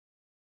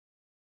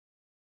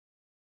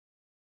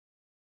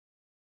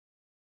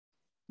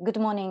Good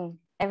morning,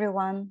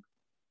 everyone.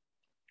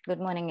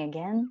 Good morning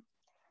again.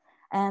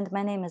 And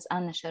my name is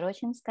Anna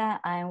Shirochinska.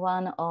 I'm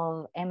one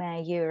of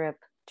MAI-Europe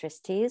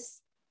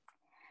trustees.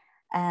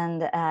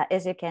 And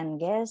as you can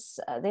guess,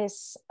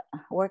 this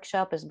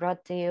workshop is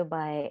brought to you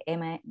by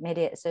MAI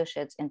Media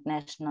Associates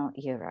International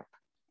Europe.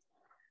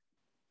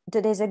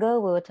 2 days ago,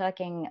 we were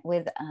talking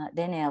with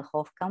Daniel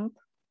Hofkamp.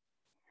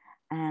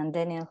 And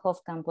Daniel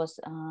Hofkamp was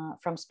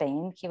from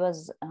Spain. We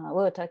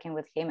were talking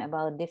with him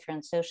about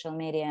different social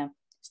media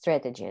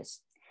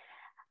strategies.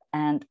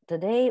 And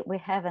today we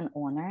have an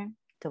honor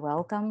to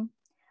welcome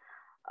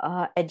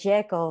a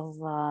jack of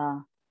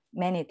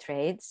many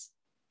trades,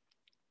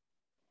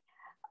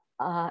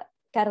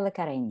 Carlo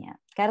Carrenho.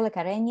 Carlo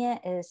Carrenho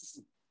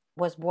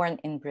was born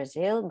in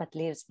Brazil, but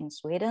lives in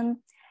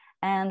Sweden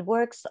and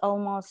works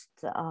almost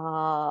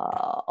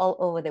all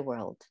over the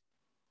world,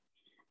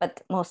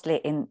 but mostly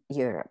in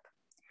Europe.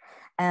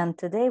 And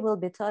today we'll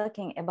be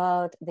talking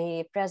about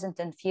the present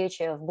and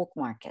future of book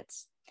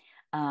markets.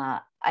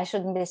 I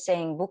shouldn't be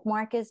saying book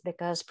markets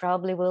because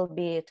probably we'll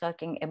be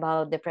talking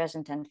about the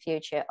present and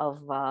future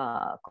of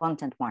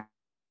content markets.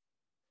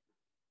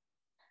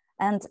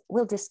 And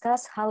we'll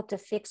discuss how to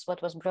fix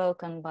what was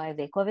broken by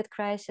the COVID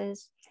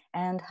crisis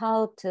and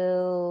how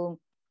to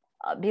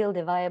build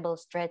a viable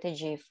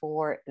strategy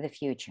for the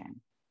future.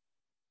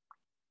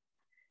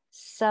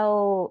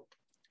 So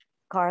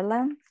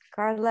Carla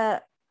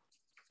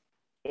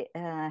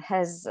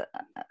has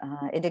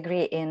a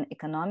degree in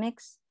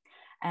economics,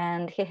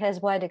 and he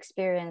has wide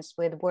experience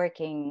with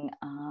working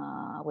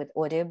with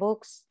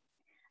audiobooks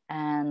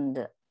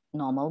and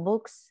normal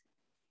books.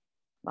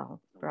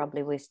 Well,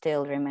 probably we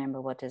still remember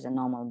what is a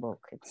normal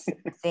book. It's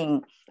a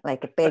thing,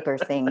 like a paper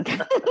thing.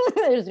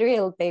 There's a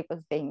real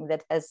paper thing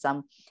that has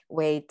some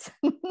weight.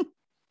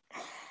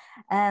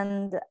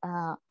 And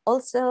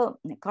also,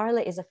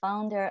 Carla is a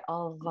founder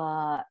of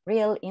a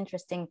real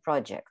interesting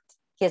project.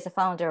 He is a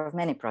founder of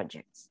many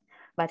projects,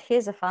 but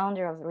he's a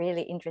founder of a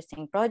really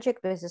interesting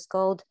project, which is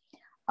called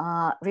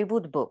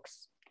Reboot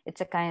Books. It's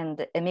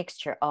a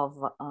mixture of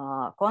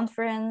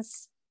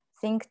conference,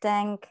 think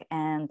tank,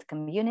 and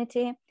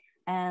community,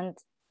 and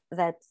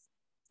that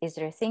is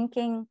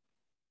rethinking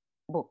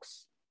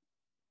books,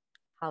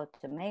 how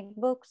to make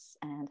books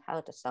and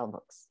how to sell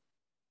books.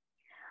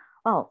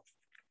 Oh,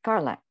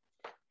 Carla.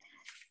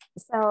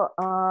 So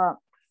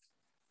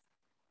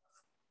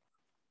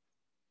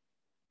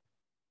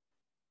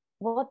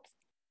what,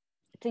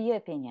 to your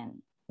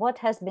opinion, what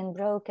has been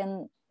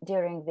broken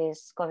during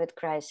this COVID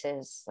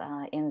crisis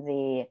in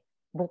the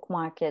book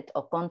market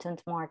or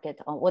content market?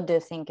 Or what do you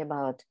think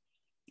about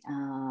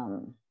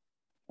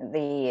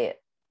the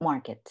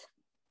market?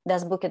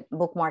 Does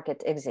book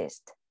market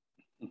exist?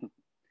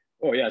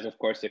 Oh yes, of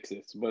course it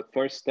exists. But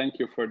first, thank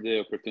you for the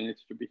opportunity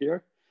to be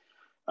here.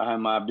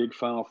 I'm a big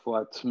fan of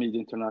what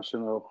Media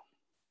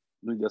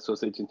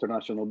Associates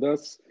International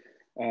does,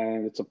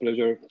 and it's a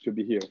pleasure to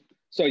be here.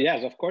 So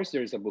yes, of course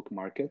there is a book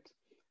market,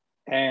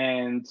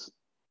 and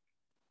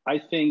I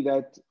think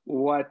that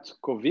what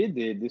COVID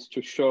did is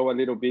to show a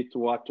little bit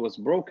what was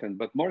broken,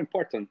 but more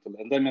important,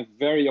 and I'm a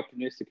very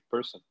optimistic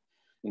person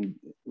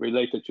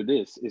related to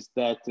this, is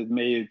that it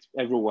made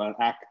everyone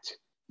act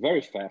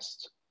very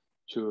fast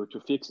to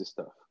fix this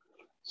stuff.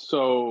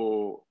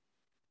 So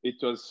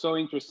it was so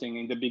interesting.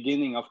 In the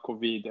beginning of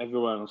COVID,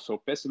 everyone was so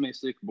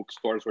pessimistic,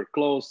 bookstores were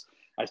closed.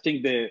 I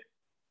think the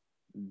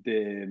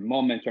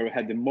moment where we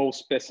had the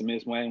most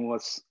pessimism when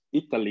was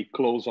Italy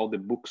closed all the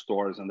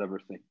bookstores and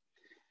everything.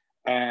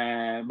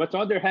 But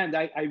on the other hand,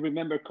 I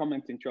remember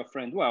commenting to a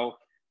friend, well,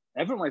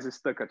 everyone is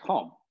stuck at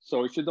home.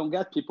 So if you don't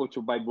get people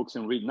to buy books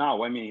and read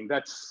now, I mean, you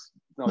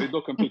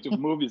don't compete with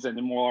movies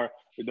anymore.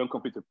 You don't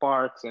compete with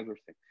parks,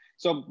 everything.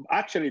 So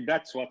actually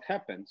that's what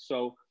happened.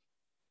 So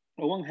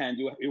on one hand,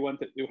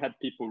 you had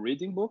people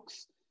reading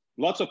books.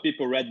 Lots of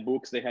people read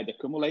books they had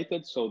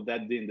accumulated. So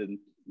that didn't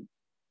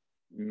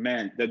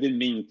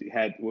mean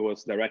it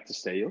was direct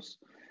sales.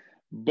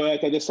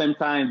 But at the same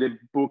time, the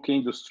book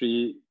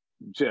industry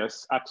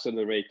just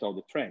accelerate all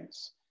the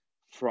trends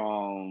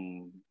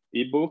from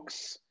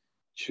ebooks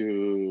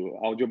to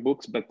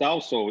audiobooks, but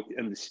also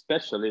and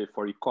especially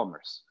for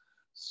e-commerce.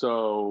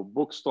 So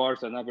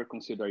bookstores that never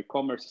consider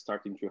e-commerce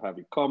starting to have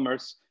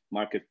e-commerce,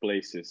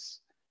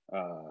 marketplaces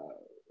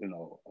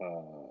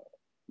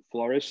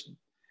flourished.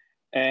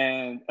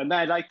 And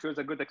I like to use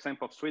a good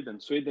example of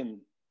Sweden.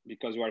 Sweden,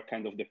 because we are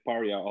kind of the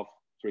pariah of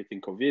treating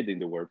COVID in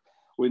the world,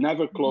 we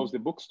never closed the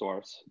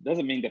bookstores.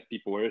 Doesn't mean that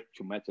people were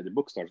too mad at the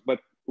bookstores,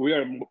 but we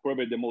are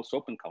probably the most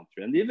open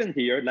country. And even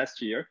here,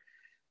 last year,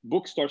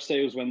 bookstore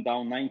sales went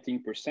down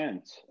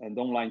 19% and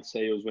online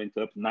sales went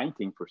up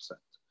 19%.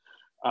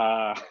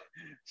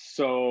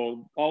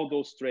 So all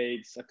those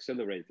trades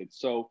accelerated.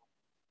 So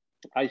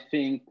I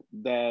think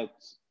that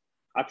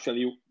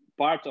actually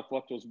part of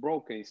what was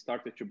broken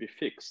started to be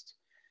fixed.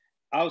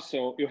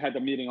 Also, you had a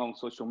meeting on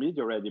social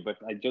media already, but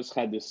I just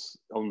had this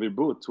on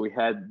Reboot. We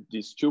had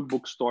these 2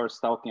 bookstores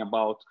talking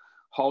about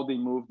how they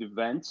moved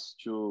events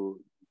to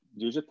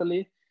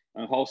digitally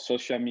and how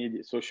social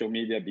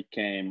media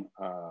became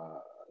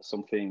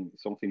something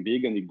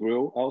big, and it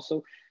grew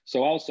also.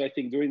 So also I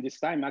think during this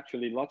time,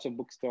 actually, lots of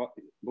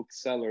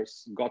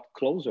booksellers got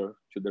closer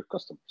to their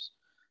customers.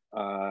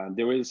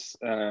 There is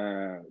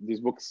this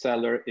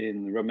bookseller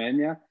in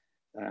Romania,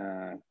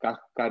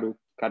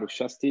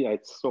 Karushasti.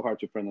 It's so hard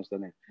to pronounce the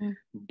name,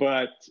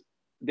 but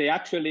they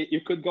actually,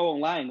 you could go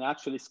online and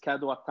actually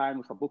schedule a time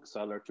with a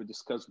bookseller to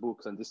discuss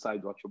books and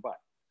decide what to buy.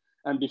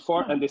 And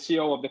before, and the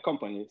CEO of the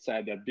company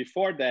said that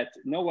before that,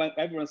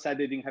 everyone said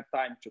they didn't have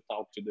time to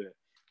talk to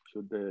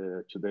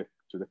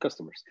the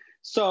customers.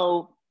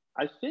 So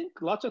I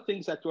think lots of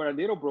things that were a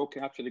little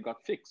broken actually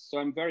got fixed. So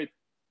I'm very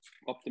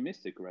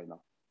optimistic right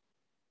now.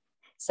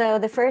 So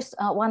the first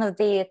one of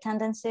the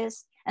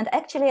tendencies, and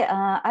actually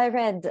I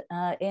read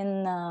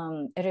in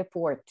a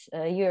report,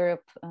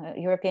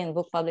 European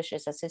Book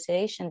Publishers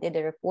Association did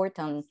a report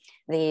on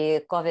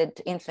the COVID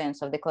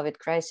influence of the COVID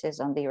crisis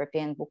on the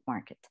European book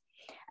market.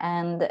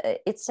 And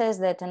it says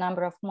that a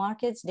number of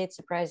markets did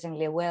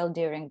surprisingly well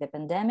during the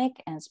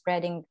pandemic and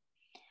spreading,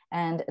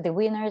 and the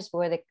winners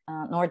were the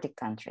Nordic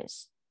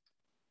countries.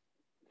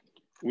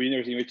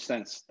 Winners in which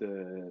sense?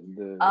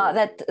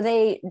 That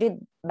they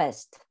did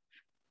best.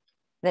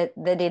 That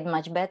they did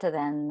much better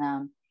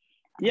than.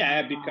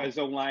 Yeah, because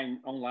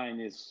online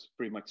is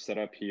pretty much set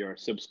up here.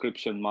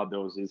 Subscription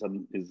models is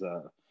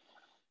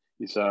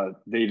a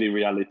daily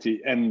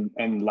reality,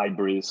 and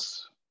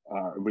libraries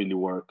really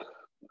work.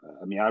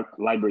 I mean, our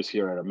libraries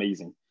here are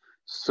amazing.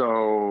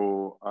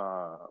 So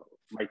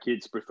my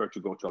kids prefer to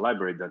go to a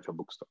library than to a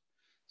bookstore.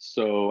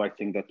 So I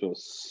think that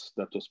was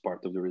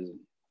part of the reason,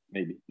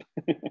 maybe.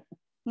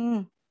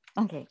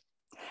 Okay.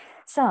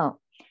 So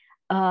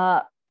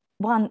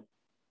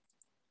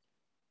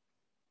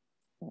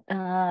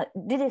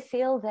did you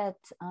feel that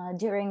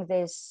during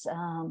this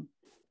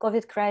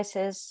COVID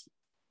crisis,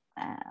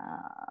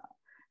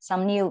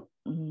 some new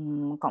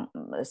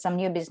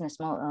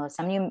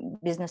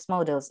business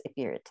models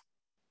appeared?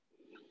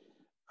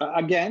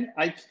 Again,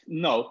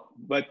 no,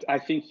 but I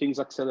think things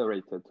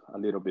accelerated a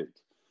little bit.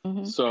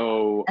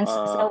 So,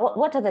 so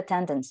what are the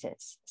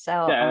tendencies?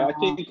 So yeah, I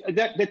think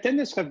that the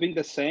tendencies have been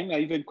the same. I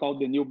even call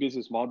the new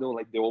business model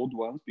like the old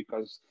ones,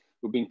 because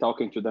we've been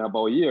talking to them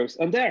about years,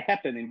 and they're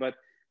happening, but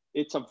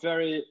it's a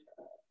very,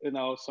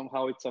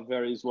 somehow it's a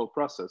very slow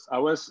process. I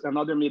was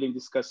another meeting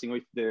discussing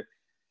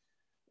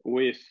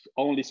with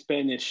only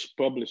Spanish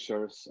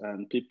publishers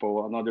and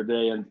people another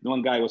day, and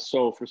one guy was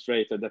so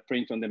frustrated that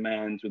print on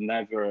demand would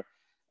never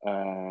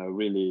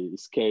really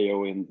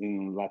scale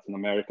in Latin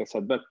America.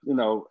 Said, but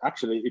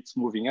actually it's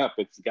moving up,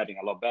 it's getting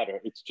a lot better,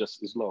 it's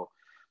just slow.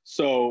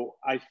 So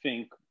I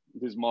think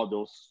these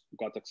models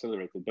got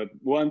accelerated. But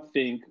one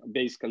thing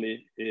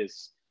basically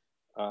is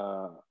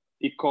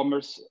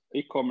e-commerce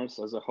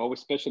as a whole,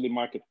 especially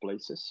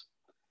marketplaces.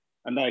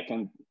 And I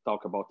can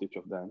talk about each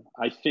of them.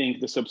 I think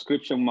the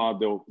subscription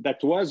model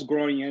that was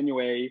growing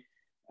anyway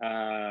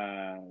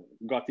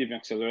got even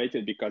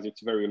accelerated because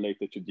it's very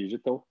related to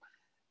digital.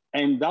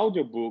 And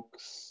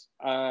audiobooks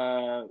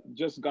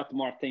just got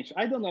more attention.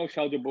 I don't know if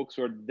audiobooks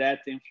were that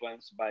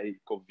influenced by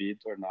COVID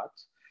or not,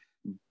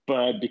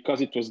 but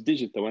because it was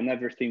digital and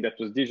everything that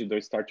was digital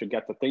started to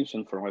get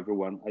attention from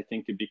everyone, I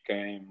think it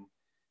became,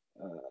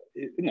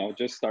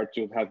 just start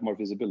to have more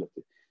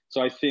visibility.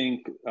 So I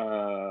think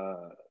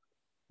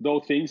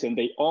those things, and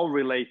they all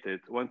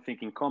related, one thing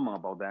in common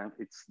about them,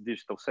 it's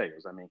digital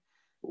sales. I mean,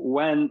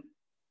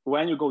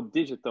 when you go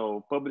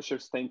digital,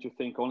 publishers tend to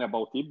think only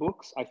about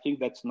ebooks. I think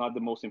that's not the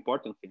most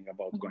important thing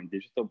about going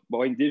digital.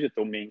 Going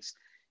digital means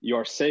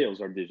your sales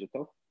are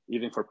digital,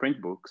 even for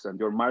print books, and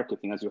your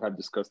marketing, as you have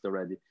discussed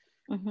already,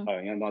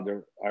 and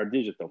other are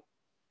digital.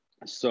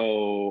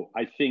 So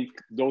I think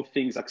those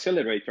things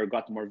accelerate or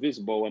got more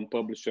visible, and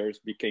publishers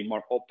became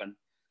more open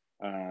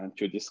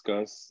to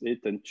discuss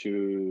it and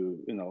to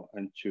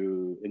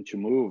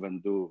move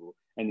and do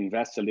and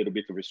invest a little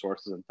bit of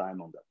resources and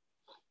time on that.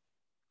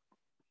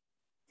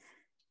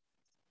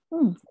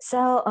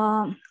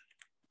 So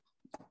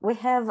we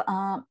have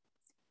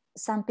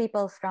some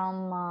people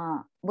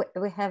from,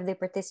 we have the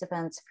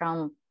participants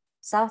from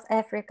South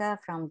Africa,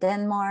 from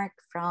Denmark,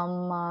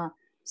 from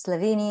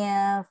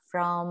Slovenia,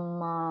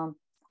 from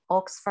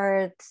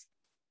Oxford,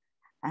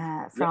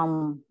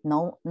 from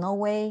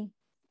Norway.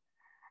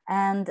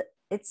 And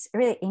it's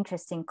really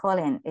interesting.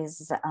 Colin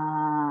is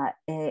an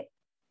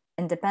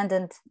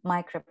independent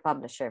micro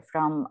publisher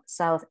from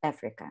South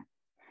Africa.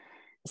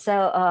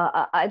 So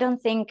I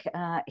don't think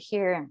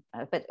here,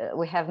 but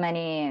we have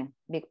many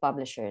big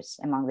publishers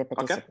among the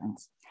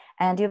participants.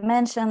 Okay. And you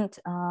mentioned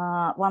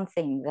one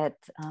thing, that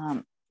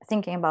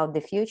thinking about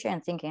the future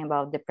and thinking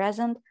about the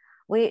present,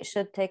 we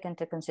should take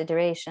into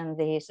consideration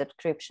the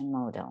subscription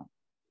model.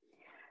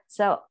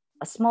 So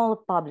small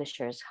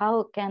publishers,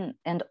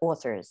 and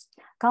authors,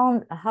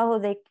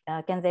 how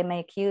can they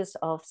make use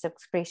of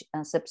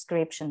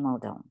subscription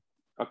model?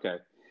 Okay,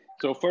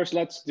 so first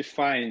let's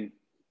define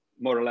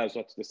more or less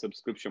what's the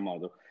subscription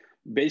model.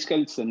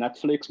 Basically, it's a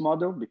Netflix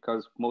model,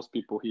 because most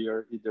people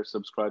here either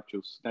subscribe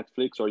to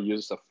Netflix or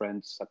use a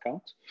friend's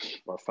account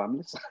or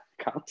family's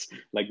account,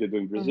 like they do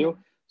in Brazil.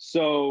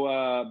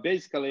 So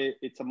basically,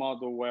 it's a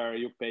model where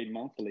you pay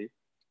monthly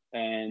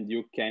and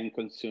you can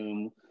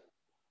consume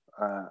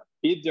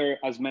either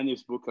as many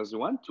books as you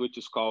want, which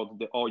is called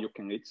the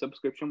all-you-can-read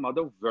subscription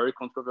model, very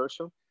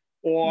controversial,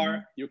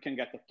 or you can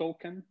get a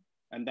token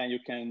and then you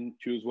can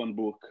choose one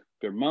book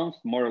per month,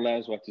 more or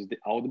less what is the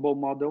Audible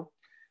model.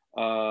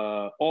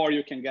 Or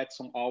you can get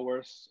some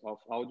hours of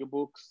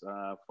audiobooks.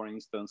 For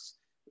instance,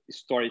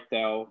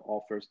 Storytel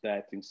offers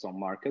that in some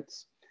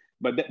markets.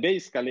 But that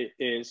basically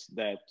is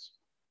that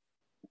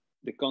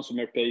the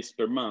consumer pays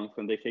per month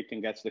and they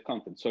can get the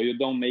content. So you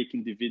don't make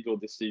individual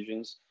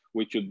decisions,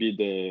 which would be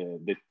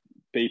the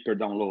pay-per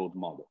download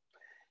model.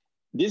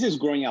 This is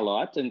growing a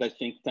lot, and I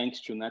think thanks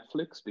to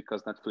Netflix,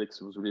 because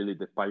Netflix was really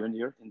the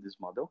pioneer in this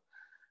model.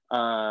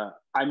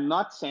 I'm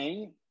not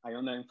saying, I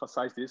want to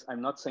emphasize this,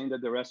 I'm not saying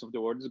that the rest of the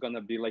world is going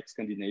to be like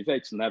Scandinavia.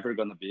 It's never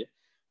going to be.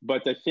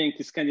 But I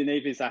think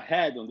Scandinavia is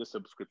ahead on the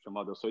subscription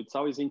model. So it's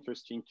always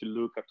interesting to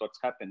look at what's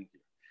happening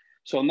here.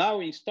 So now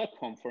in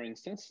Stockholm, for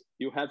instance,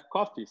 you have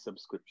coffee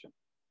subscription.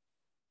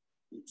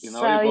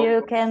 So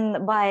you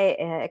can buy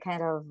a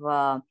kind of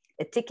a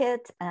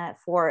ticket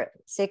for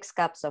 6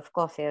 cups of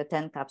coffee or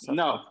 10 cups of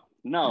coffee.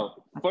 No.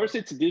 First,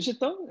 it's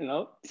digital,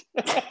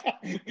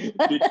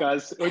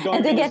 because we don't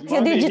and you get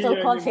your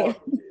digital coffee.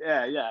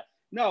 Yeah.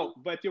 No,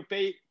 but you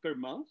pay per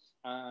month,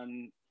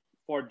 and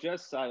for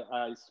just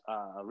a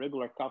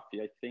regular coffee,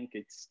 I think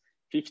it's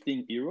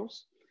 15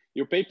 euros.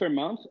 You pay per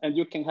month, and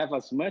you can have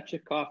as much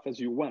coffee as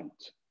you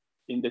want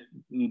in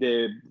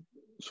the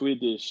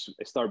Swedish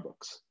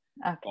Starbucks,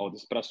 called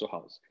Espresso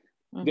House.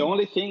 The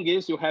only thing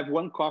is you have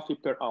 1 coffee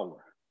per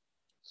hour.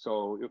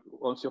 So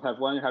once you have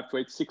one, you have to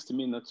wait 60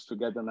 minutes to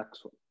get the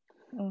next one.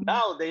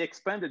 Now they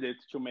expanded it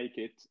to make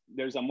it,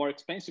 there's a more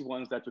expensive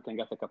ones that you can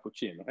get a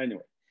cappuccino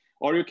anyway.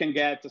 Or you can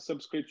get a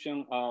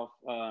subscription of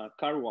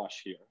car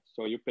wash here.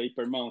 So you pay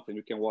per month and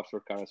you can wash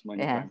your car as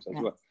many times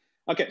as well.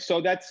 Okay,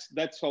 so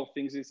that's how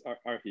things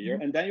are here.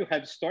 And then you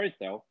have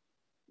Storytel,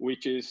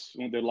 which is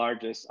one of the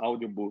largest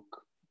audiobook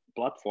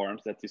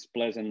platforms that is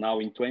present now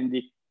in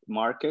 20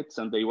 markets,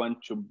 and they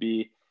want to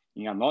be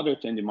in another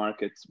 20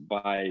 markets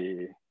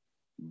by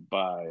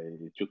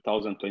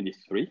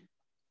 2023.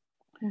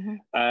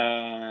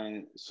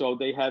 So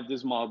they have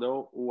this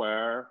model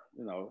where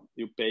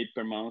you pay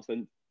per month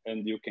and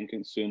you can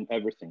consume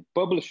everything.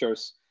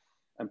 Publishers,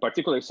 and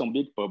particularly some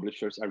big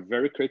publishers, are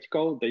very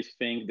critical. They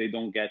think they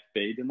don't get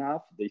paid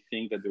enough. They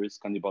think that there is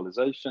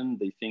cannibalization.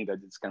 They think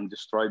that it's going to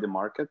destroy the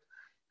market.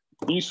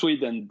 In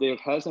Sweden, there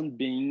hasn't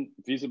been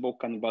visible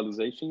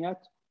cannibalization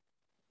yet.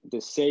 The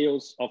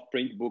sales of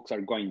print books are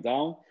going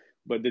down,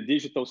 but the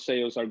digital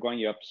sales are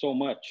going up so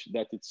much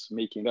that it's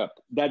making up.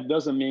 That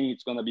doesn't mean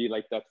it's going to be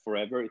like that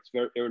forever. It's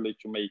very early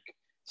to make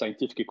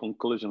scientific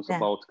conclusions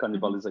about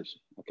cannibalization.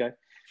 Okay,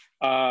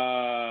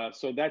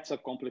 so that's a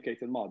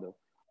complicated model.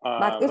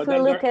 But if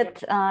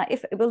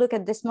we look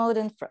at this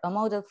model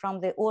from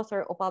the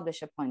author or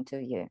publisher point of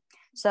view,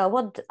 so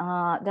what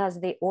does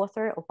the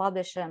author or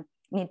publisher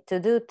need to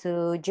do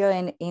to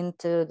join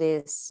into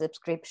this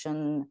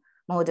subscription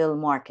model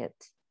market?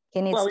 He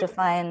needs to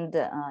find,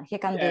 he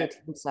can do it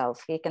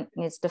himself.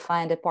 Needs to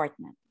find a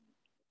partner.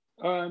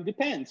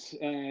 Depends.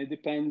 It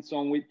depends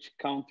on which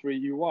country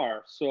you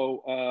are.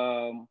 So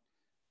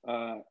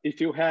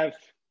if you have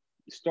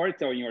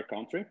Storytel in your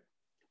country,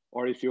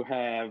 or if you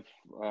have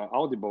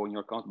Audible in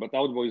your country, but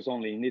Audible is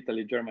only in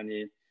Italy,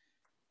 Germany,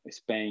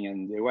 Spain,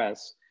 and the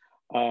US,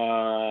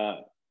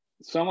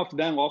 some of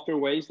them offer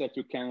ways that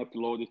you can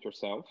upload it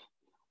yourself,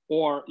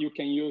 or you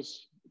can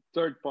use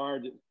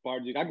third-party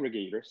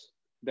aggregators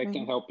that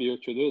can help you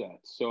to do that.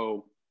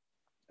 So,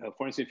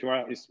 for instance, if you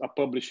are a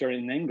publisher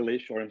in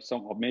English or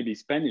maybe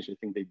Spanish, I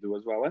think they do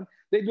as well, and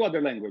they do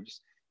other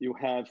languages. You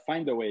have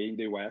Findaway in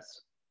the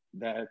US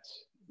that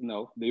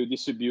they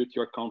distribute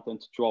your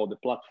content to all the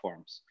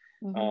platforms.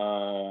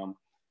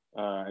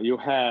 You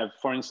have,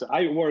 for instance,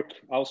 I work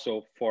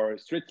also for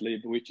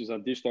StreetLib, which is a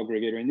digital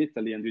aggregator in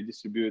Italy, and we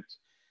distribute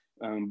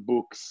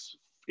books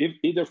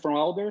either from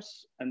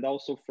others and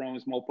also from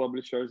small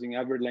publishers in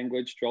every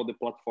language to all the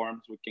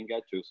platforms we can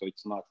get to. So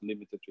it's not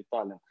limited to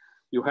Italian.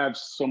 You have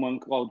someone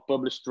called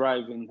Publish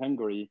Drive in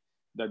Hungary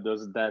that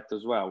does that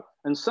as well.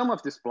 And some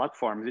of these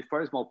platforms, if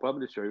you're a small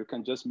publisher, you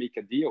can just make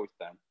a deal with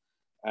them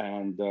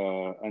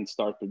and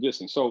start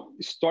producing. So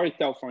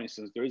Storytel, for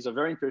instance, there is a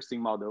very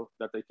interesting model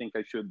that I think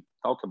I should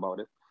talk about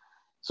it.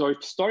 So if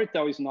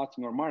Storytel is not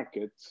in your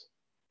market,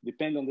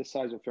 depending on the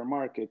size of your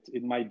market,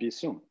 it might be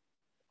soon.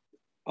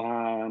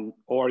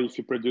 Or if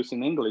you produce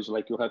in English,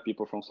 like you have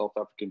people from South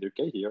Africa and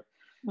UK here,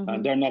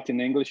 and they're not in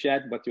English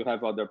yet, but you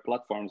have other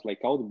platforms like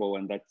Audible,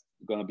 and that's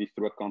going to be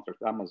through a contract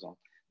with Amazon.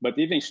 But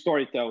even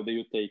Storytel,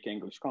 they take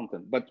English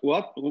content. But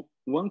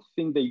one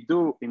thing they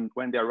do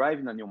when they arrive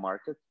in a new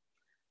market,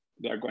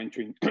 they are going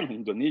to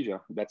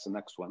Indonesia, that's the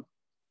next one.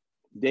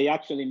 They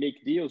actually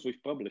make deals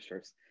with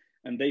publishers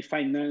and they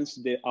finance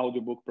the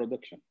audiobook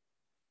production.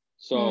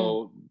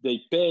 So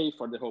they pay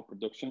for the whole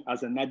production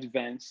as an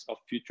advance of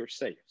future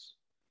sales.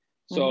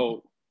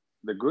 So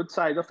the good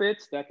side of it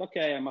is that,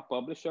 okay, I'm a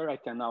publisher, I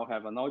can now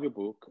have an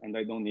audiobook and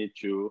I don't need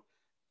to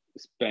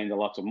spend a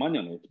lot of money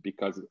on it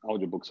because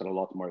audiobooks are a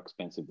lot more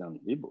expensive than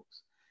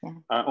ebooks. Yeah.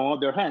 On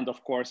the other hand,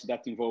 of course,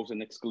 that involves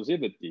an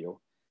exclusivity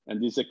deal. And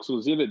these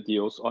exclusive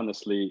deals,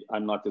 honestly, are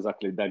not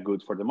exactly that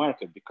good for the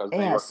market because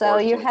yeah. So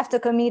you have to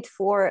commit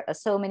for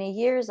so many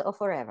years or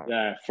forever.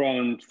 Yeah,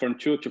 from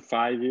 2 to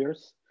 5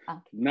 years. Okay.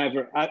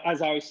 Never,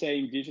 as I was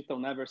saying, digital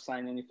never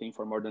sign anything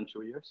for more than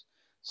 2 years.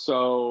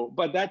 So,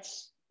 but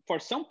that's for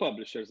some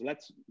publishers.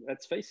 Let's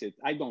face it.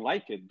 I don't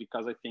like it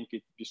because I think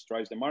it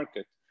destroys the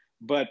market.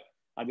 But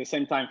at the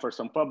same time, for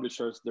some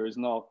publishers, there is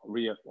no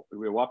real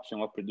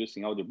option of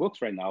producing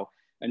audiobooks right now.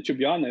 And to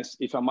be honest,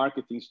 if a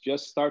marketing is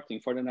just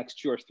starting for the next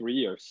 2 or 3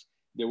 years,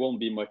 there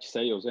won't be much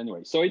sales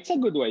anyway. So it's a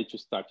good way to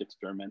start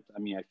experiment. I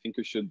mean, I think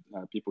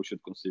people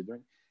should consider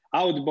it.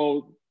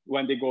 Audible,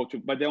 when they go to,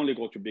 but they only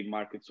go to big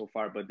markets so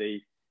far, but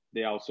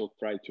they also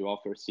try to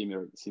offer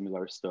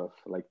similar stuff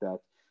like that.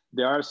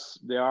 There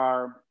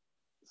are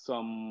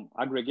some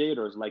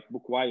aggregators like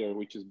Bookwire,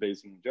 which is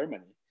based in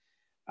Germany,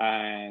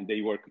 and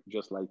they work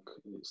just like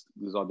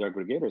these other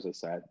aggregators I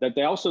said, that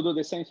they also do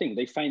the same thing.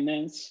 They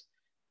finance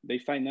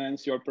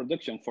your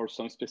production for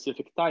some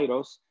specific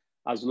titles,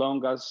 as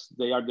long as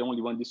they are the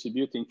only one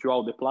distributing to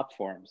all the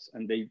platforms,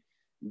 and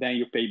then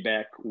you pay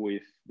back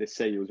with the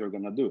sales you're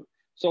gonna do.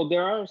 So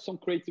there are some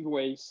creative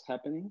ways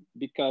happening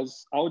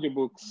because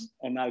audiobooks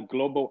on a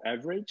global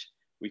average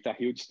with a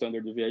huge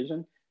standard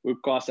deviation will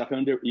cost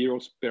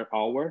 €100 per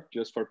hour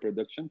just for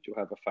production to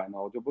have a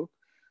final audiobook.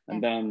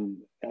 And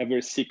then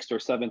every 6th or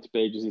 7th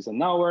pages is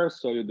an hour,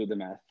 so you do the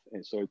math.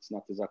 And so it's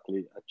not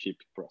exactly a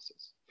cheap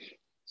process.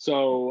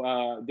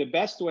 So the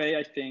best way,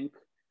 I think,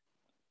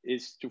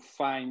 is to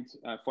find,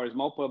 for a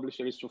small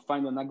publisher, is to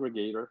find an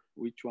aggregator,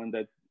 which one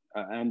that,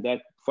 and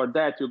that for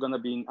that, you're gonna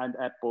be in an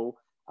Apple,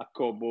 a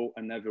Kobo,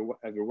 and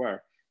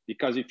everywhere.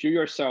 Because if you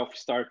yourself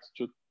start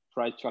to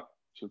try to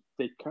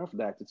take care of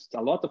that, it's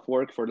a lot of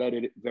work for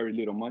very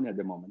little money at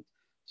the moment.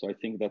 So I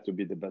think that would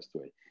be the best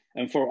way.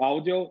 And for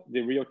audio,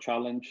 the real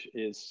challenge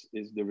is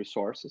the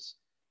resources.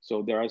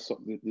 So there are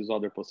these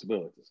other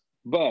possibilities.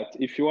 But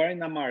if you are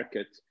in a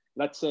market,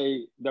 let's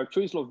say there are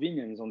 2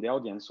 Slovenians on the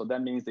audience. So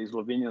that means the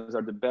Slovenians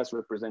are the best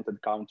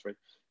represented country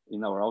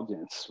in our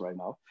audience right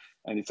now.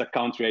 And it's a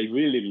country I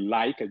really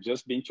like. I've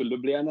just been to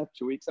Ljubljana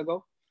 2 weeks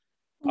ago.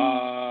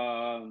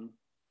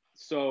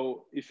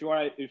 So if you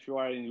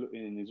are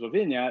in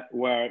Slovenia,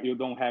 where you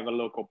don't have a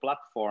local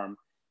platform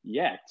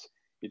yet,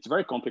 it's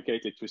very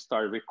complicated to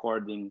start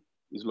recording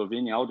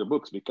Slovenian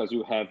audiobooks because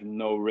you have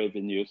no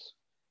revenues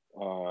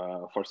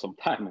for some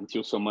time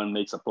until someone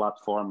makes a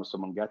platform or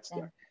someone gets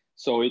there.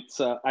 So it's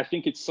I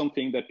think it's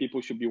something that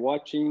people should be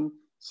watching,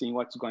 seeing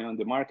what's going on in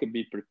the market,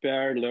 be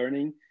prepared,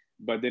 learning.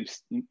 But the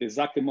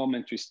exact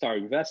moment to start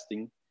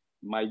investing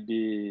may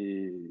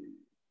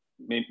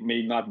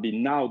not be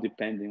now,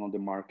 depending on the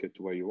market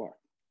where you are.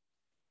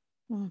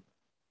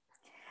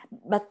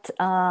 But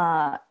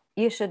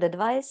you should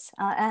advise,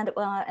 and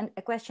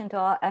a question to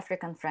our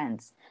African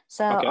friends.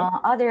 So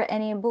are there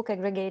any book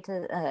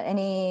aggregators,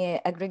 any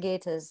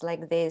aggregators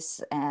like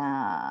this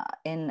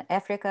in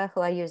Africa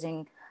who are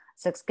using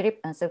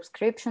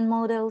subscription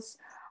models?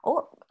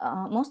 Or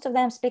most of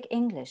them speak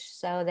English,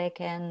 so they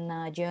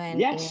can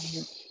join in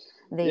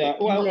the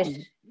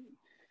English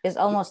is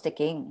almost a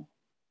king.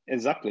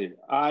 Exactly.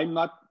 I'm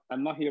not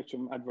here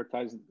to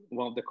advertise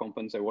one of the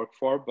companies I work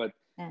for, but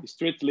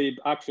StreetLib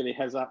actually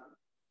has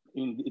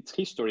in its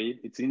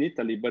history, it's in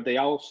Italy, but they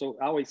also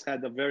always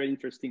had a very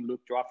interesting look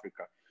to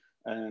Africa.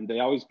 And they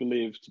always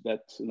believed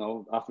that,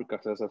 Africa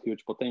has a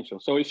huge potential.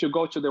 So if you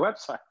go to the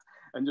website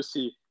and you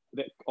see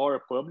our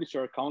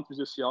publisher countries,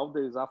 you see all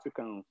these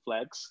African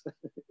flags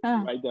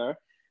right there.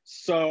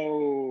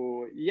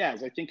 So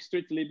yes, I think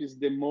StreetLib is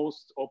the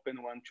most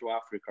open one to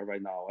Africa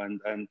right now.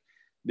 And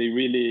they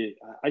really,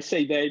 I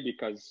say they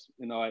because,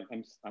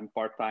 I'm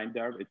part-time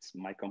there, it's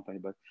my company,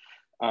 but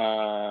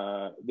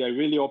they're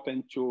really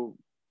open to,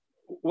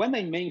 when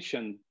I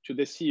mentioned to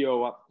the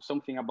CEO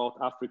something about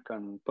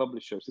African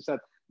publishers, he said,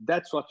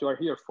 that's what you're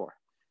here for.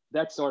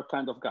 That's our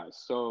kind of guys.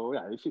 So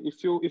yeah,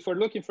 if you're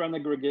looking for an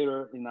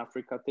aggregator in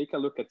Africa, take a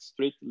look at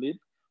StreetLib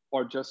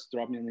or just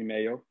drop me an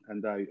email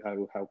and I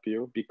will help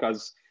you,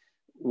 because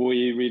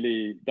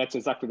that's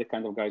exactly the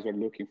kind of guys we're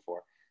looking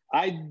for.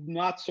 I'm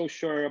not so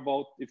sure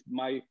about if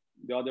the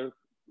other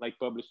like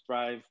Publish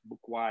Drive,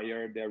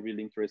 Bookwire, they're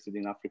really interested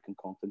in African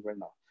content right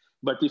now.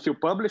 But if you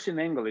publish in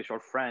English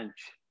or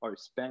French or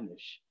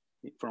Spanish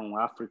from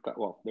Africa,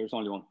 well, there's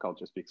only one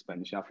culture speaks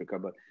Spanish in Africa,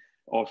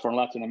 or from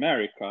Latin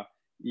America,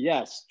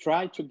 yes,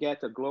 try to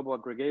get a global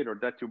aggregator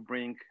that you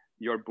bring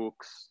your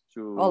books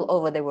to all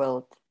over the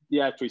world.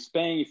 Yeah, to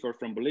Spain if you're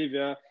from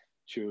Bolivia,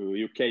 to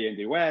UK and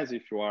the US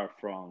if you are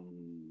from,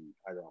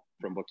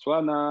 from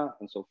Botswana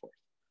and so forth.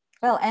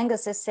 Well,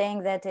 Angus is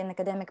saying that in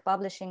academic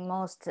publishing,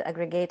 most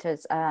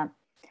aggregators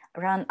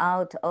run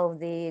out of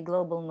the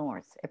global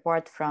north,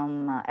 apart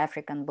from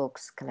African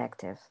Books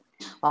Collective.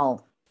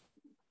 Well,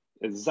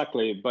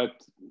 exactly.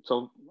 But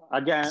so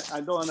again,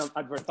 I don't want to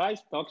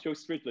advertise, talk to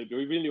StreetLib.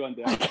 We really want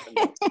the African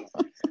books.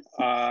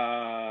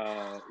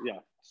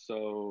 Yeah.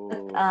 So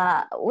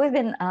we've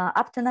been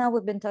up to now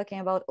we've been talking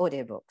about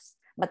audiobooks,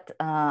 but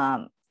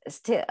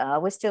still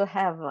we still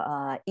have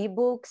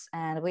ebooks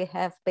and we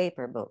have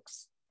paper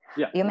books.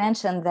 Yeah, you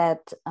mentioned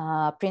that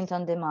print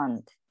on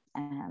demand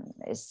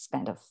is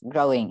kind of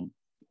growing,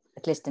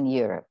 at least in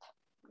Europe.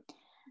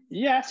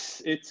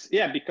 Yes,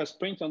 because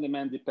print on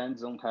demand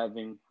depends on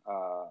having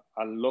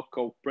a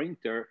local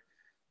printer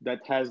that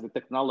has the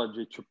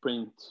technology to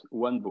print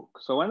one book.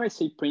 So when I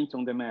say print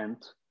on demand,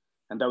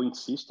 and I'll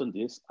insist on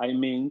this, I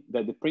mean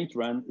that the print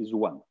run is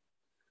one.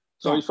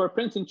 So if we're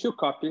printing 2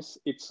 copies,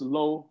 it's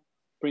low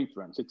print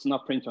runs. It's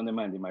not print on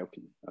demand, in my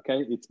opinion.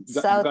 Okay, it's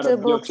so got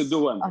to do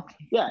one. Okay.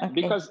 Yeah, okay.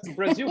 Because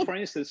Brazil, for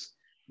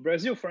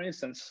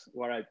instance,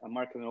 where I'm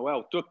marketing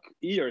well, took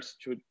years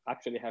to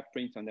actually have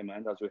print on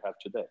demand as we have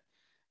today.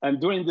 And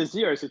during these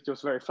years, it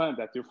was very fun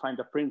that you find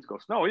a print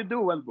goes, no, you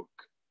do one book.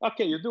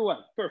 Okay, you do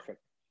one, perfect.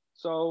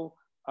 So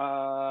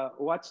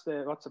what's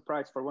the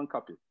price for 1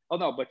 copy? Oh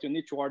no, but you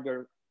need to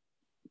order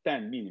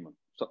 10 minimum.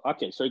 So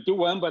okay, so you do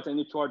 1, but I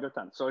need to order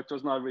 10. So it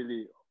was not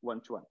really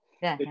one-to-one.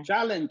 Yeah. The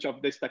challenge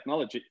of this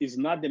technology is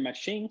not the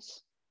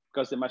machines,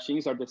 because the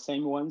machines are the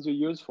same ones you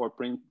use for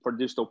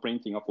digital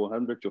printing of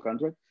 100,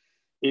 200.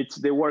 It's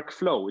the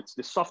workflow. It's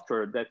the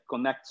software that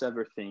connects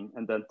everything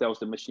and then tells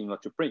the machine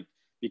what to print.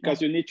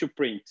 Because you need to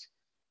print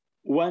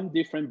 1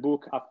 different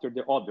book after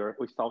the other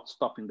without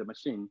stopping the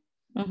machine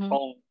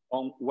on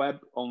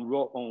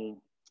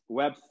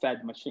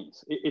web-fed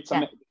machines.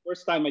 The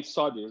first time I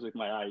saw this with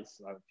my eyes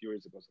a few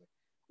years ago, I was like,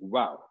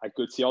 wow, I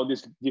could see all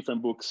these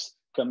different books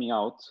coming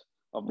out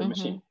of the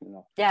machine. You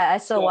know? Yeah, I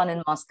saw one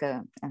in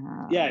Moscow.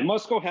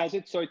 Moscow has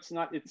it, so it's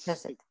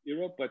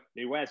Europe, but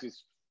the US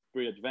is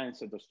pretty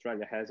advanced, and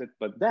Australia has it.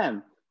 But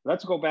then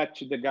let's go back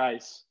to the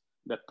guys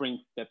that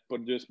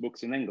produce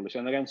books in English.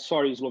 And again,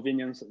 sorry,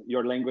 Slovenians,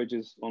 your language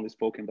is only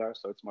spoken there,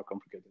 so it's more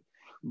complicated.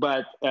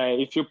 But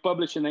if you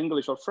publish in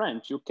English or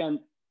French, you can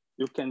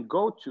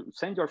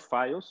send your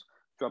files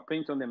to a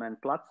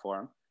print-on-demand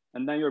platform,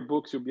 and then your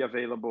books will be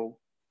available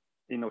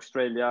in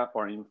Australia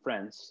or in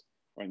France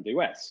or in the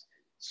US.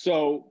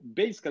 So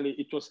basically,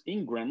 it was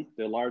Ingram,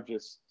 the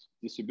largest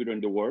distributor in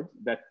the world,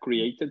 that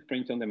created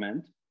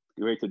print-on-demand,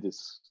 created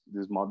this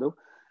model.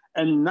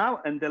 And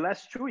now, in the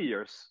last 2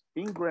 years,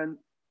 Ingram,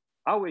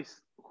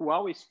 who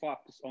always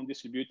focused on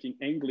distributing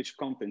English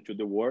content to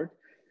the world,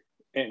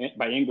 and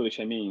by English,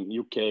 I mean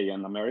UK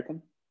and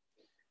American,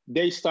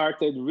 they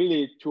started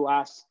really to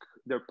ask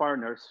their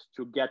partners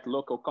to get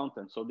local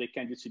content so they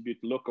can distribute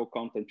local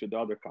content to the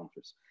other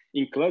countries,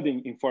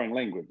 including in foreign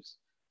languages.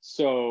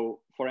 So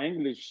for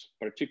English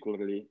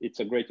particularly, it's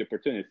a great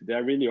opportunity.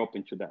 They're really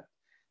open to that.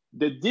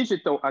 The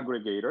digital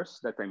aggregators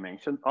that I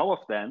mentioned, all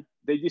of them,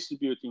 they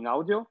distribute in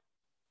audio,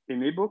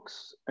 in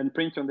ebooks, and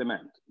print on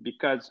demand.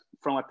 Because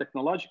from a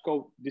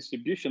technological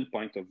distribution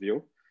point of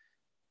view,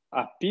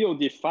 a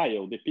POD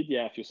file, the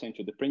PDF you send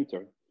to the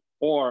printer,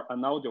 or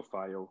an audio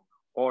file,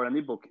 or an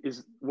ebook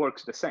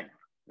works the same.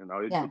 You know,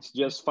 it's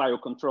just file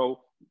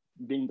control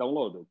being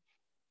downloaded.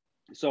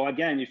 So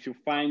again, if you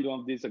find one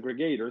of these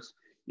aggregators,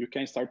 you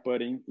can start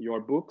putting your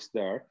books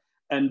there,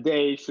 and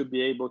they should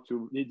be able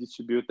to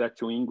redistribute that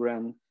to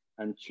Ingram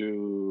and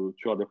to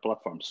other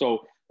platforms.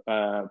 So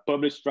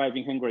Publish Drive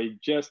in Hungary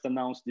just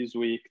announced this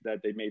week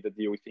that they made a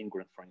deal with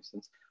Ingram, for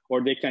instance,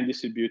 or they can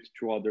distribute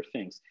to other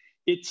things.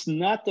 It's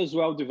not as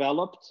well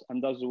developed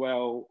and as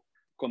well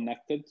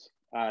connected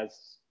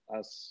as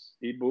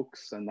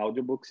ebooks and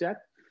audiobooks yet,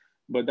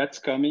 but that's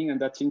coming and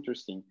that's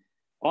interesting.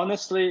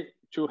 Honestly,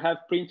 to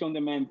have print on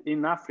demand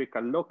in Africa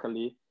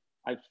locally,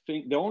 I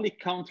think the only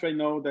country I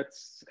know that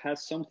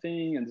has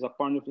something and is a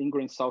part of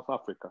Ingram is South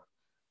Africa.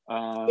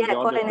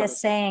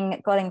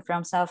 Colin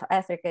from South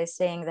Africa is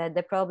saying that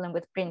the problem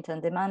with print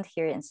on demand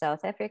here in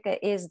South Africa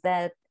is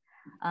that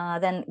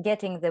then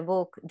getting the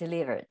book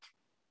delivered.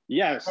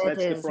 Yes, that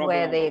is the problem.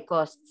 Where the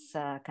costs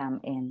come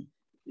in.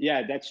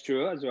 Yeah, that's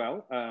true as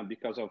well,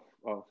 because of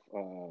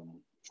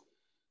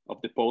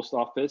the post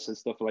office and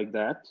stuff like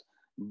that.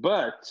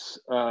 But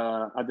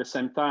at the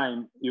same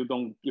time, you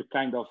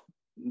kind of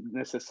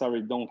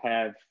necessarily don't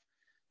have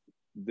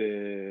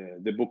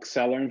the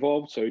bookseller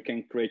involved, so you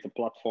can create a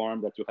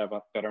platform that will have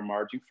a better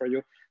margin for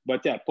you.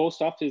 But yeah,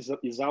 post office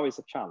is always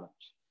a challenge.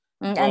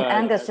 And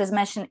Angus is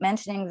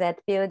mentioning that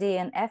POD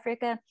in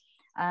Africa,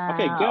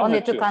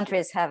 only 2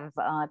 countries have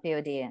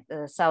POD,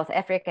 South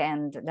Africa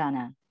and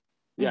Ghana.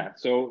 Yeah,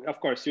 so of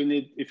course you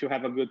need, if you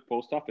have a good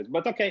post office.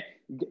 But okay,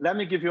 let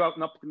me give you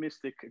an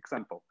optimistic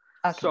example.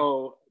 Okay.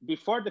 So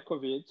before the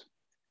COVID,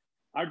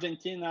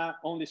 Argentina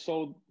only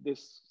sold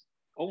this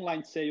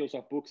online sales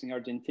of books in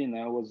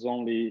Argentina was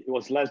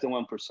less than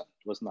 1%, it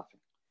was nothing.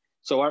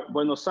 So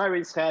Buenos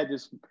Aires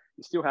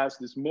still has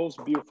this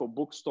most beautiful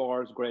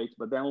bookstores, great,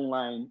 but then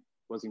online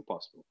was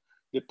impossible.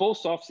 The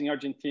post office in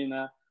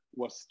Argentina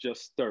was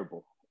just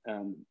terrible.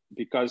 And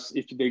because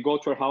if they go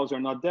to a house, you're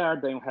not there,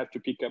 then you have to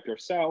pick up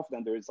yourself,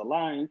 then there is a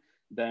line,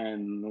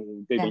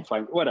 then they don't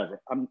find,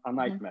 whatever, a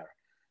nightmare.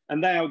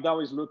 And then I would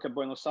always look at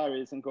Buenos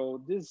Aires and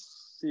go,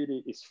 this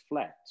city is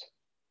flat.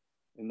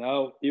 You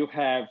know, you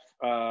have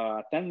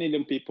 10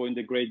 million people in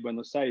the Great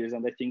Buenos Aires,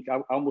 and I think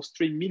almost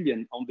 3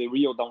 million on the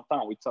Rio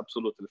downtown. It's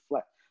absolutely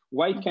flat.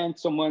 Why can't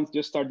someone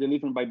just start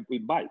delivering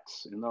with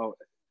bikes? You know,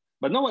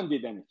 but no one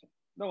did anything.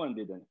 No one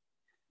did anything.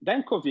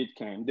 Then COVID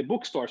came. The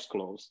bookstores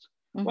closed.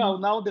 Well,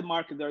 now the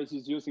market there is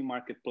using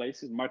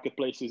marketplaces.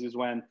 Marketplaces is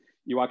when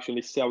you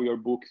actually sell your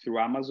book through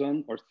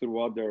Amazon or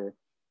through other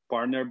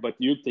partner, but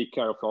you take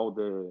care of all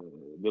the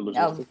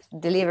logistics.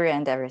 Of delivery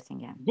and everything,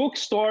 yeah.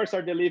 Bookstores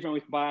are delivering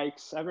with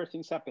bikes,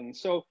 everything's happening.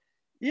 So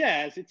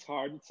yes, it's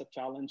hard, it's a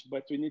challenge,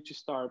 but we need to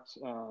start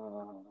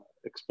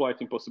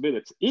exploiting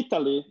possibilities.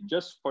 Italy,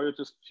 just for you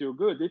to feel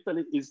good,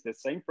 Italy is the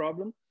same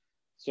problem.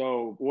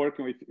 So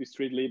working with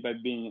StreetLib by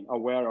being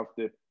aware of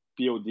the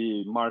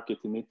POD market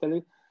in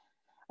Italy.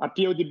 A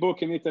POD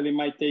book in Italy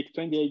might take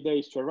 28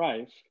 days to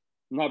arrive,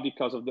 not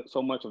because of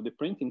so much of the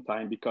printing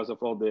time, because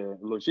of all the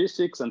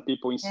logistics and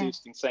people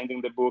insist in sending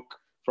the book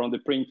from the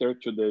printer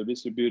to the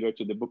distributor,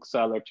 to the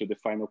bookseller, to the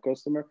final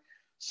customer.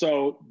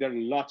 So there are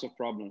lots of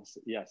problems,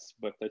 yes,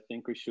 but I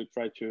think we should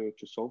try to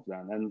solve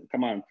them. And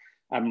come on,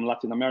 I'm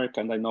Latin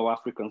American, and I know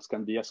Africans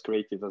can be as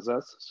creative as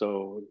us.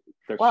 So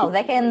well,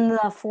 they can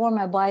form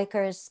a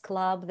bikers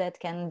club that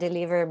can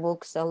deliver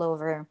books all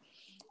over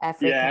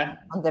Africa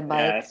on the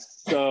bike.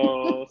 Yes.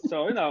 So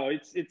you know,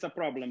 it's a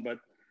problem,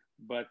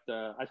 but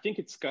I think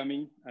it's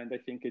coming, and I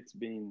think it's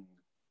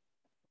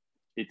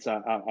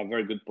a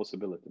very good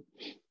possibility.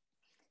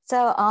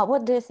 So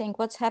what do you think?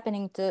 What's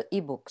happening to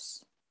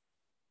ebooks?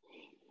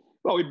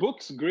 Well,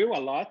 ebooks grew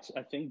a lot,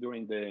 I think,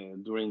 during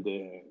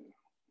the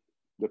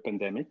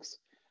pandemics.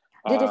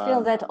 Did you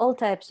feel that all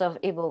types of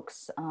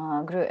ebooks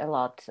grew a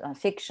lot,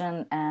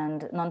 fiction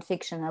and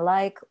non-fiction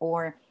alike,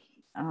 or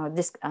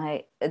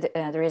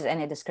there is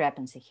any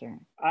discrepancy here?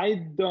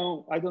 I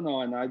don't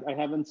know, and I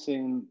haven't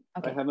seen.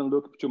 Okay. I haven't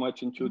looked too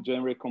much into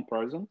genre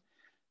comparison.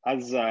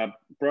 As a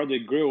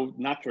project grew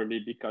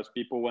naturally because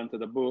people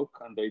wanted a book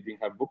and they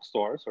didn't have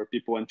bookstores, or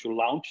people want to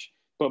launch.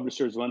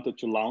 Publishers wanted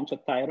to launch a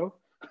title,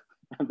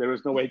 and there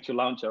was no way to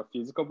launch a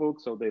physical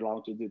book, so they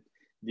launched it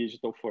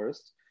digital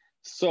first.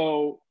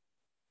 So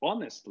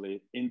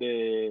honestly, in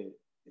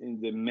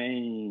the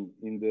main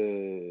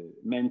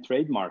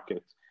trade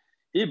market,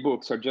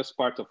 ebooks are just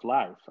part of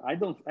life. I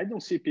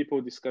don't see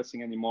people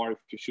discussing anymore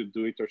if you should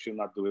do it or should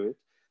not do it,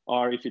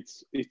 or if it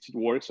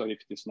works or if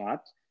it is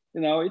not. You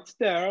know, it's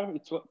there.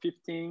 It's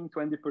 15,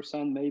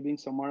 20% maybe in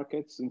some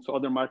markets. In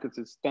other markets,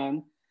 it's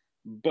 10,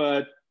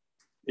 but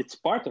it's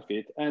part of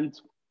it. And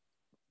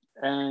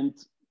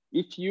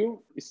if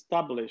you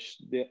establish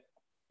the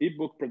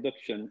ebook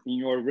production in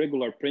your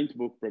regular print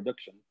book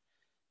production,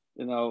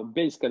 you know,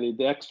 basically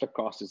the extra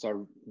costs are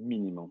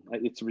minimum.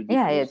 It's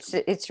ridiculous.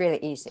 Yeah, it's really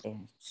easy.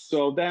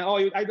 So then,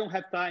 I don't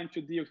have time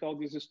to deal with all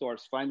these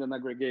stores. Find an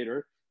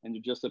aggregator and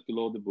you just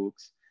upload the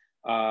books.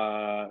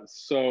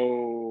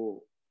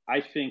 So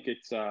I think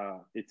it's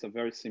a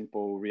very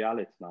simple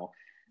reality now.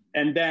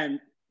 And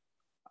then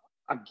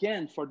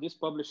again, for these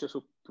publishers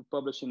who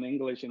publish in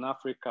English in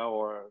Africa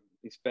or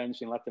in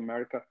Spanish in Latin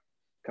America,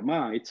 come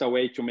on, it's a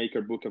way to make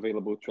your book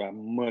available to a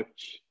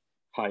much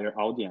higher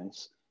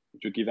audience,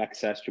 to give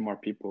access to more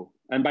people.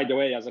 And by the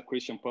way, as a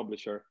Christian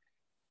publisher,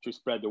 to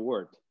spread the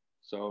word.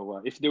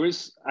 So if there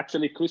is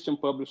actually, Christian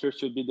publishers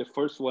should be the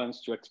first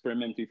ones to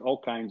experiment with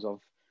all kinds of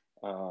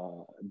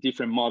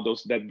different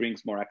models that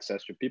brings more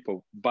access to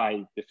people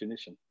by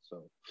definition.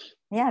 So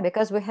yeah,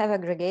 because we have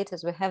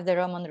aggregators, we have the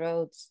Roman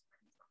roads.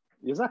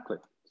 Exactly.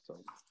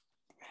 So,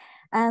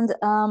 and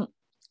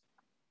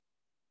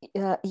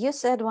you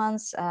said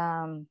once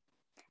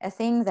a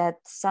thing that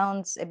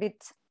sounds a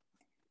bit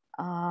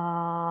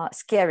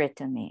scary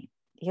to me.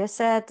 You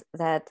said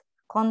that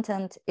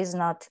content is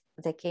not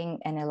the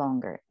king any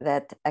longer,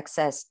 that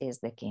access is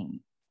the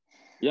king.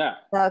 Yeah.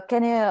 So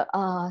can you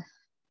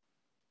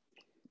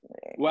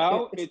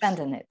expand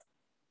on it?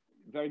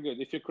 Very good.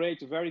 If you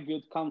create very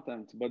good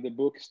content, but the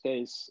book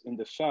stays in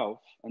the shelf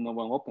and no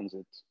one opens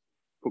it,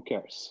 who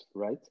cares,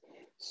 right?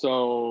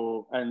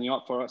 So, and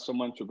for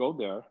someone to go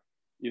there,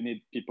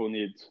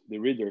 the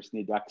readers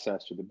need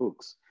access to the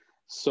books.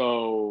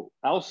 So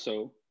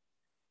also,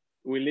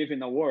 we live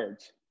in a world.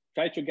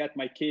 Try to get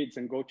my kids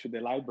and go to the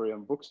library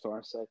and bookstore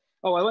and say,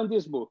 oh, I want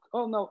this book.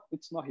 Oh, no,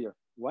 it's not here.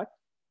 What?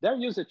 They're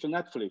used to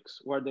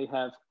Netflix, where they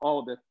have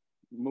all the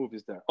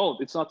movies there. Oh,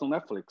 it's not on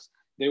Netflix.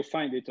 They'll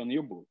find it on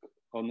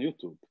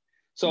YouTube.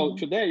 So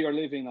today you're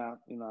living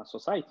in a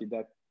society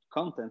that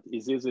content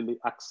is easily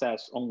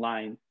accessed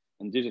online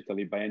and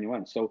digitally by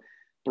anyone. So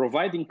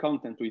providing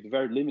content with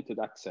very limited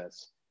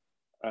access,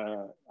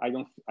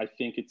 I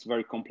think it's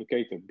very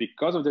complicated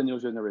because of the new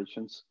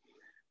generations.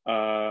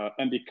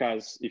 And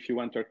because if you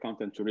want your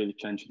content to really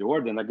change the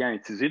world, and again,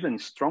 it is even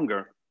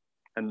stronger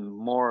and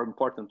more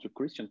important to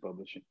Christian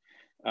publishing,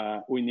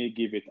 we need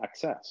to give it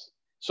access.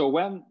 So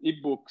when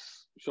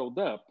ebooks showed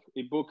up,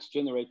 ebooks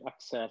generate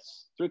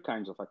access, three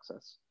kinds of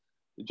access.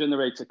 It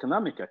generates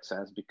economic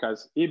access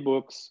because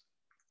ebooks,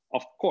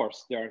 of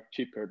course, they are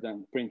cheaper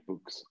than print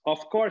books. Of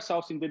course,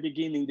 also in the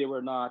beginning, they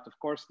were not. Of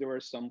course, there were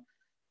some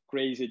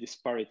crazy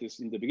disparities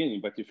in the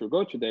beginning, but if you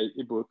go today,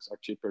 ebooks are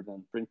cheaper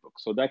than print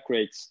books. So that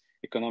creates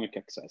economic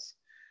access.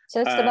 So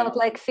it's about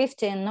like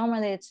 15,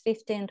 normally it's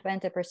 15,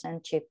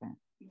 20% cheaper.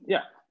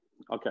 Yeah,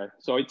 okay.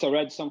 So it's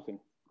already something,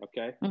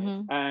 okay?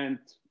 And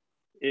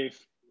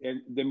if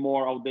the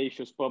more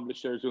audacious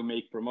publishers will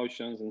make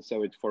promotions and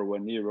sell it for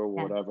 €1 or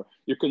whatever,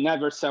 you can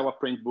never sell a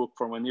print book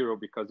for €1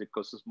 because it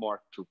costs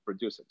more to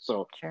produce it.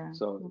 So,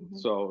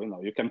 so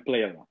you can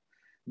play around.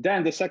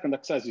 Then the second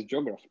access is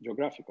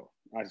geographical.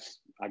 As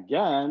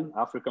again,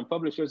 African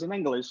publishers in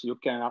English, you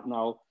can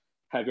now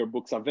have your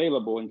books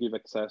available and give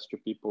access to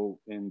people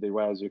in the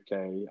US, UK,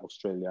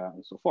 Australia,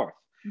 and so forth.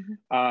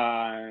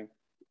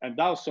 And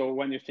also,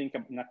 when you think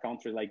in a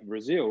country like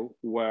Brazil,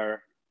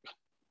 where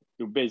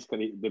you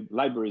basically, the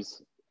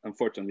libraries,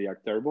 unfortunately, are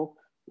terrible,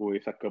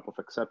 with a couple of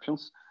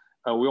exceptions.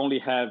 We only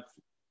have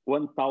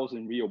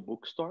 1,000 real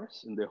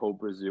bookstores in the whole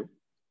Brazil.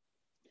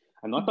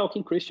 I'm not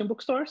talking Christian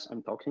bookstores,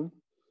 I'm talking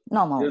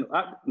normal.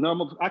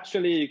 Normal.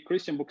 Actually,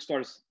 Christian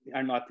bookstores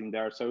are not in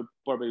there, so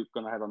probably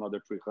gonna have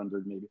another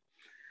 300 maybe.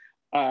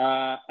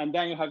 And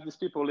then you have these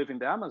people live in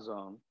the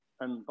Amazon,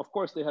 and of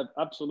course they have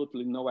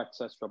absolutely no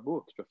access to a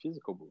book, to a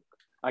physical book.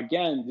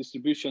 Again,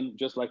 distribution,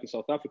 just like in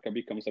South Africa,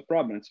 becomes a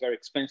problem. It's very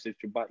expensive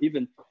to buy,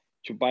 even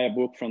to buy a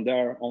book from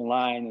there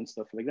online and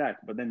stuff like that.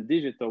 But then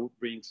digital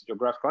brings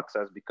geographical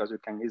access because you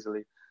can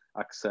easily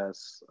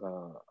access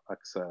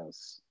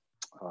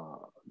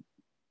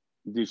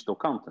digital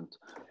content.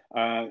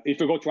 If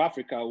you go to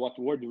Africa, what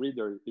World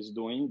Reader is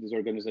doing, this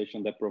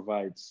organization that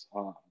provides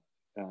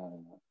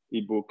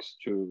ebooks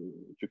to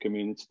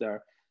communities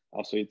there,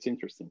 also it's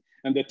interesting.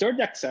 And the third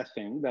access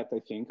thing that I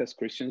think as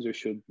Christians we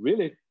should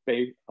really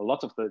pay a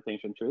lot of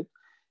attention to it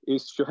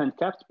is to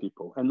handicapped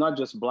people and not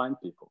just blind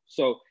people.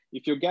 So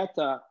if you get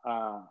a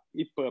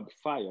EPUB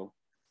file,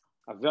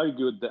 a very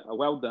good,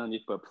 well done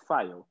EPUB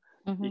file,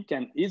 it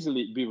can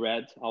easily be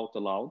read out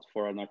aloud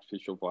for an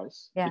artificial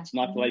voice. It's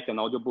not like an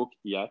audiobook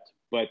yet,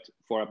 but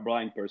for a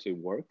blind person it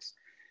works.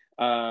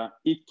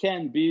 It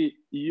can be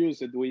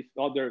used with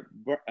other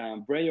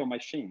Braille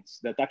machines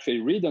that actually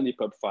read an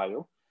EPUB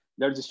file.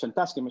 There's these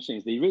fantastic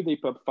machines. They read the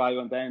EPUB file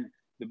and then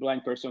the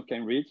blind person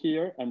can read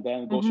here and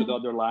then goes to the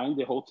other line.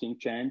 The whole thing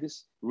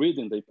changes,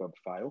 reading the EPUB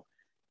file.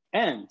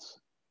 And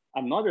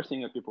another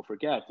thing that people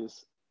forget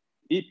is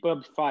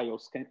EPUB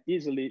files can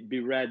easily be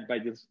read by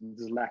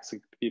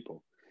dyslexic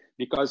people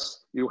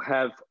because you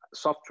have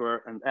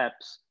software and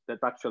apps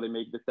that actually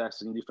make the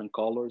text in different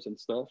colors and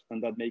stuff.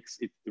 And that makes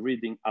it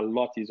reading a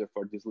lot easier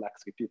for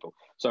dyslexic people.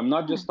 So I'm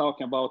not just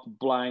talking about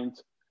blind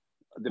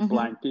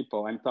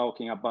people. I'm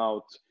talking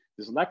about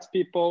dyslexic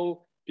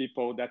people,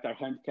 people that are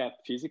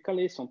handicapped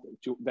physically,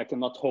 that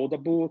cannot hold a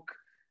book,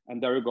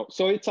 and there you go.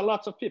 So it's a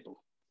lot of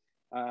people.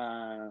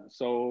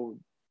 So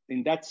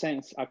in that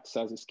sense,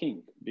 access is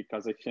king,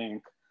 because I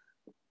think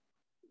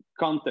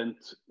content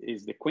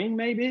is the queen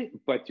maybe,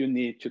 but you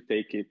need to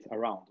take it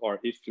around. Or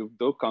if you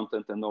do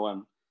content and no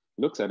one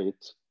looks at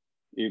it,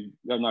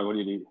 you're not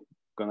really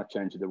gonna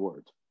change the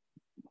world.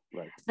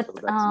 Right. But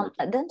so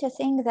don't you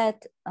think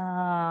that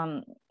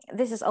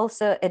this is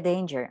also a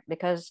danger?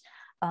 Because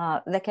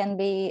there can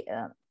be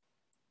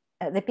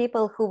the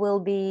people who will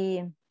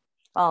be,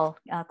 well,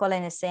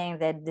 Colin is saying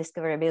that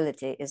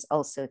discoverability is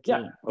also key.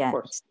 Yeah, of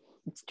course.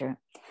 It's true.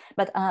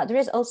 But there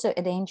is also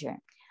a danger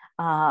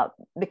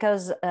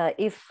because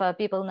if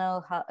people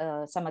know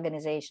how, some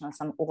organization or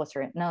some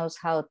author knows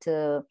how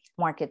to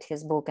market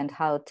his book and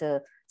how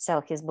to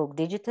sell his book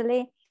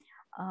digitally,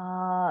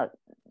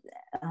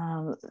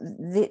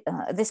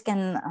 this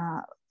can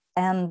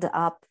end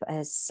up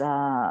as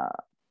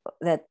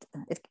that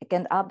it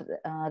can up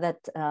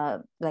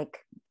that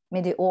like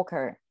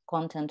mediocre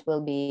content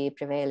will be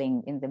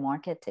prevailing in the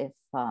market if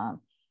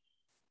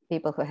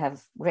people who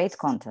have great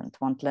content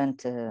won't learn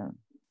to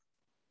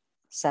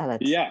sell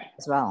it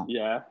as well.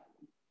 Yeah,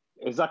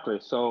 exactly.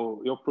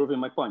 So you're proving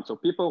my point. So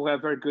people who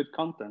have very good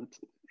content,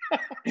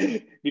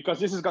 because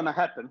this is going to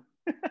happen,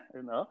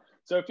 you know.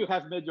 So if you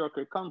have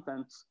mediocre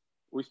content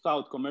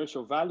without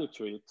commercial value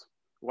to it,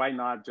 why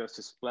not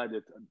just spread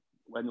it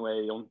one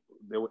way on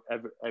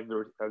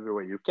every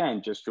way you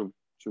can, just to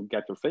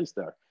get your face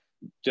there?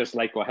 Just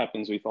like what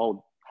happens with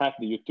half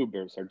the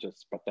YouTubers are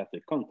just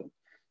pathetic content.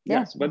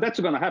 Yes, but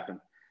that's going to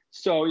happen.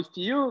 So if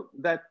you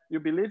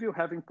believe you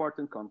have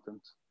important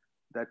content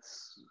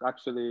that's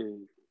actually,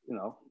 you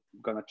know,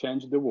 going to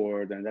change the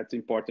world, and that's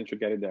important to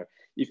get it there.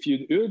 If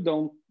you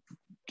don't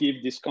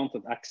give this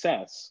content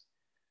access,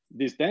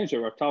 this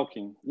danger we're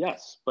talking,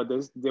 yes, but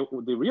there's the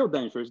real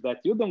danger is that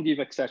you don't give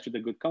access to the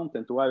good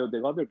content while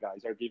the other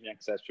guys are giving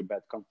access to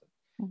bad content,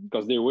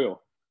 because they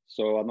will.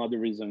 So another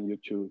reason you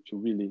to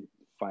really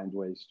find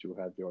ways to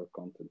have your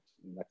content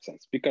in that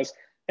sense, because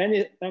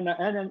any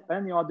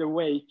other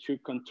way to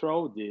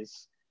control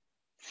this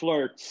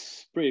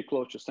flirts pretty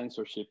close to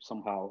censorship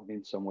somehow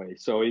in some way.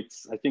 So I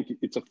think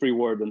it's a free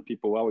word, and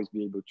people will always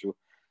be able to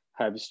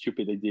have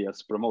stupid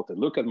ideas promoted.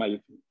 Look at my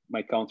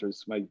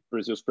country's, my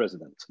Brazil's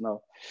president.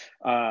 No,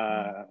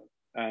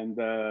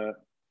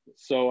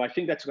 so I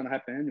think that's going to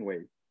happen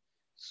anyway.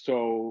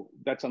 So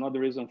that's another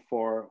reason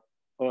for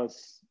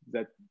us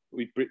that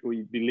we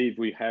believe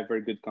we have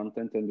very good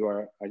content, and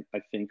I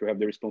think we have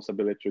the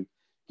responsibility to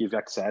give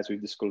access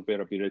with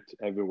discoverability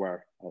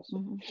everywhere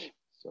also.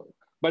 So,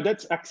 but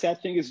that's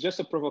accepting is just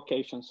a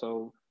provocation.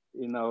 So,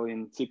 you know,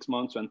 in 6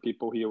 months when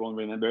people here won't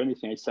remember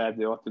anything I said,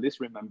 they ought to at least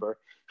remember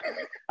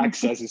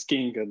access is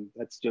king, and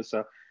that's just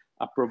a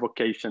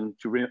provocation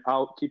to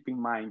keep in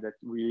mind that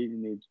we really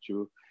need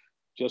to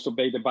just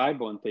obey the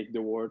Bible and take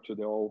the word to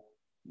the all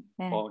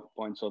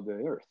points of the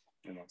earth.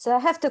 You know. So I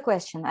have two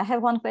questions. I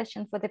have one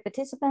question for the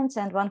participants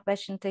and one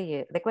question to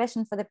you. The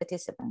question for the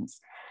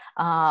participants.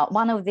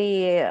 One of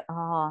the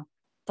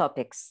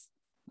topics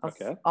of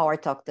our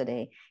talk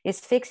today is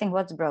fixing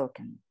what's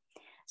broken,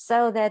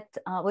 so that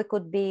we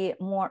could be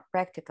more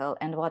practical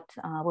in what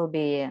we'll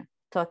be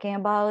talking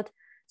about.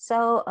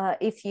 So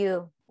if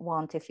you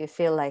want, if you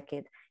feel like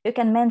it, you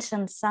can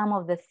mention some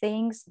of the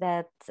things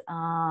that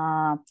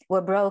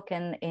were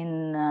broken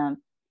in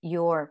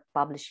your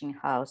publishing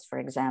house, for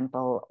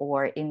example,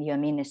 or in your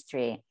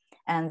ministry,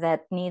 and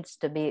that needs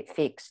to be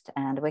fixed.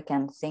 And we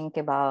can think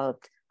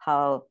about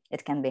how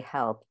it can be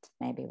helped.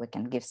 Maybe we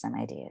can give some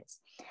ideas.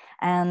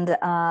 And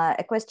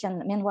a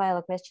question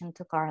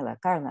to Carla.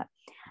 Carla,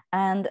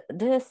 and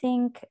do you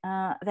think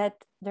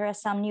that there are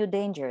some new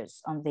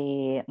dangers on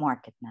the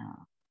market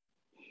now?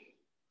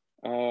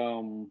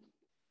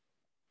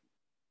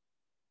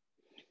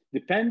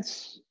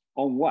 Depends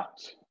on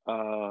what.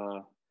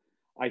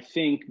 I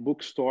think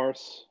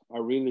bookstores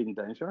are really in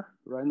danger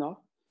right now,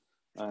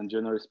 and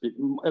generally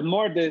speaking,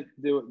 more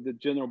the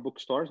general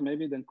bookstores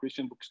maybe than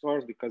Christian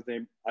bookstores, because they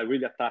are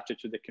really attached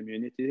to the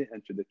community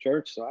and to the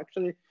church. So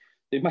actually,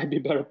 they might be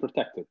better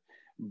protected.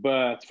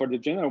 But for the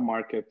general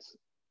market,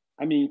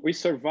 I mean, we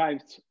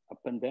survived a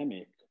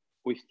pandemic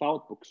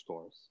without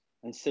bookstores,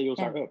 and sales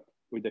are up,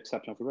 with the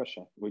exception of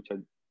Russia, which I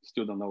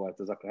still don't know what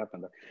exactly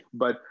happened there.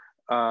 But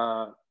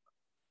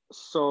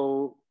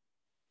so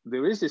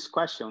there is this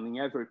question in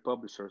every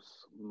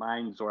publisher's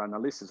minds or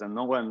analysis, and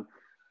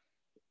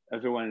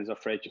everyone is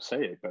afraid to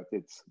say it, but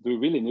it's, do we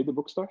really need the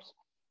bookstores?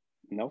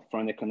 You know, from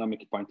an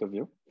economic point of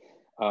view.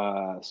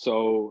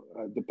 So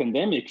the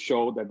pandemic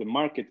showed that the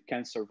market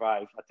can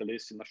survive, at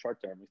least in the short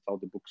term, without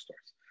the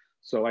bookstores.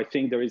 So I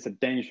think there is a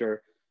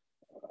danger,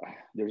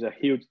 there's a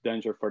huge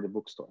danger for the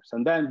bookstores.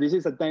 And then this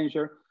is a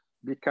danger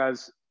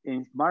because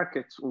in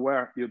markets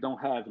where you don't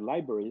have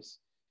libraries,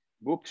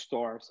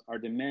 bookstores are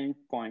the main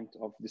point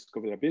of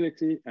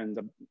discoverability and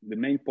the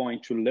main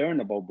point to learn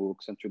about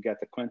books and to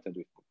get acquainted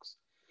with books.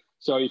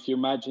 So if you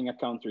imagine a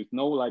country with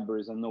no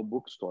libraries and no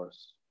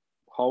bookstores,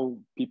 how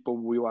people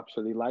will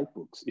actually like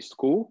books? Is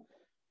school?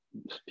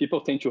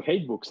 People tend to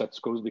hate books at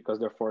schools because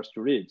they're forced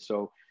to read.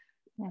 So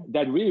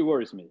that really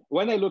worries me.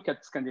 When I look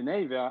at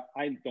Scandinavia,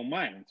 I don't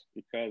mind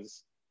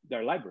because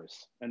there are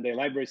libraries, and the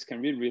libraries can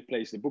really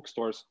replace the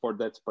bookstores for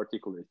that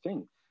particular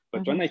thing.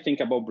 But when I think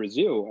about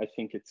Brazil, I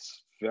think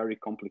it's very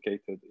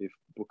complicated if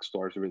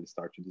bookstores really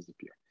start to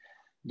disappear.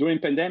 During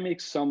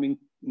pandemics, some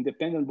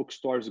independent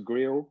bookstores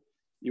grew.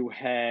 You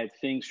had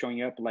things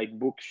showing up like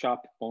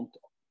bookshop.org,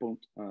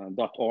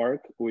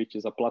 which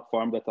is a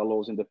platform that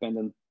allows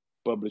independent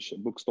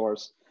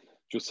bookstores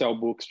to sell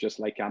books just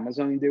like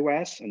Amazon in the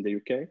US and the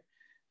UK.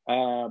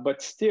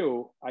 But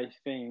still, I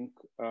think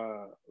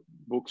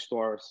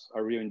bookstores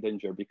are really in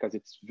danger because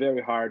it's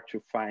very hard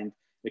to find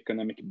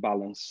economic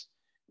balance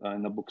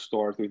in a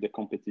bookstore with the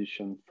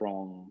competition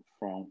from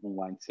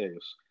online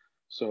sales.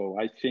 So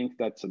I think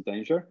that's a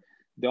danger.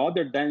 The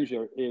other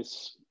danger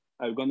is,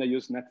 I'm gonna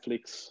use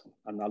Netflix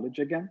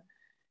analogy again,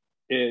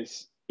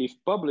 is if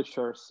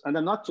publishers, and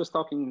I'm not just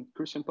talking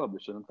Christian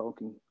publishers, I'm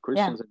talking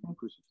Christians and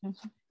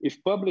non-Christians.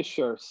 If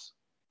publishers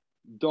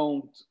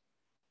don't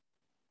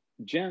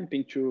jump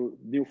into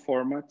new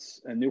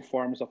formats and new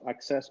forms of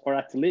access, or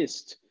at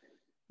least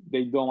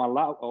they don't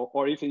allow,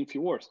 or even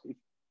worse,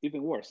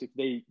 if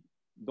they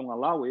don't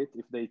allow it,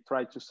 if they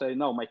try to say,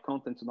 no, my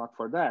content's not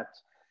for that,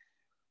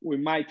 we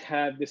might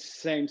have the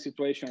same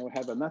situation we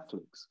have at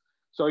Netflix.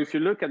 So if you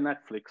look at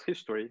Netflix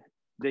history,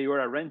 they were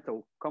a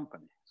rental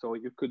company. So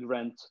you could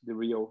rent the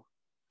real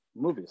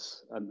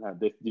movies and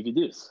the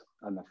DVDs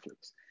on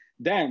Netflix.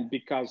 Then,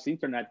 because the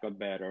internet got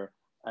better,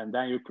 and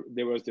then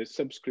there was the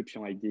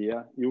subscription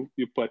idea,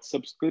 you put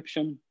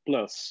subscription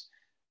plus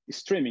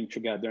streaming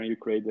together, and you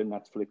create the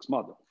Netflix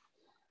model.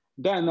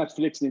 Then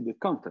Netflix needed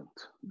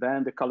content.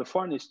 Then the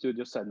California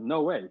studio said,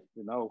 no way,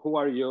 you know, who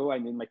are you? I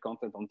need my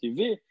content on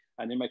TV.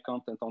 I need my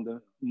content on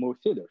the movie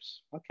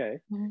theaters. Okay.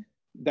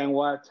 Then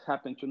what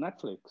happened to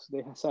Netflix?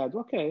 They said,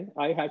 okay,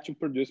 I have to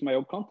produce my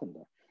own content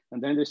there.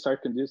 And then they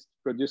start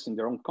producing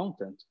their own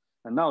content.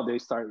 And now they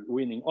start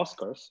winning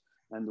Oscars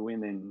and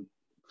winning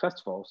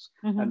festivals.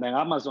 And then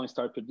Amazon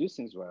started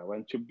producing as well.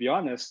 And to be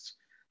honest,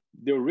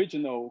 the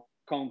original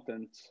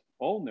content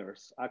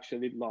owners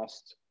actually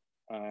lost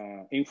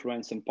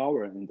influence and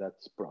power in that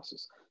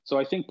process. So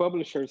I think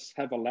publishers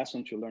have a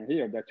lesson to learn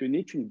here, that we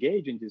need to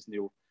engage in these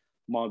new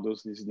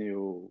models, these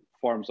new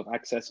forms of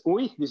access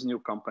with these new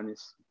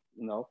companies,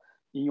 you know,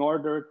 in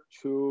order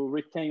to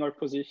retain our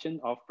position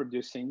of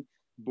producing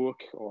book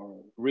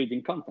or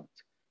reading content,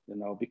 you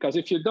know, because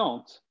if you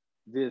don't,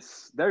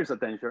 there is a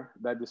danger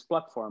that these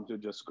platforms will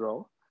just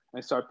grow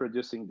and start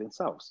producing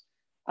themselves.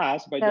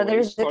 As, by So the there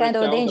way, is a kind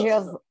of Storytel danger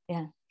does. of,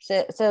 yeah.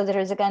 So there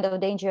is a kind of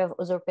danger of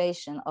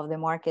usurpation of the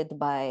market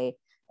by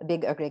a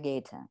big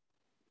aggregator.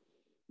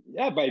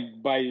 Yeah,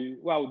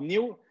 well,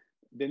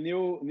 the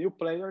new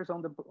players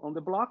on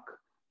the block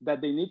that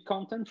they need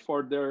content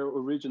for their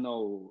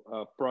original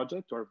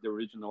project or the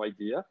original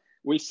idea.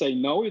 We say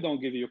no, we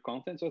don't give you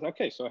content. So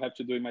okay, so I have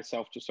to do it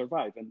myself to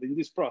survive. And in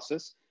this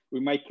process, we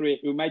might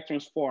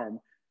transform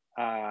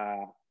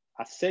a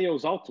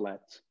sales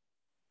outlet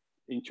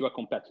into a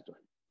competitor.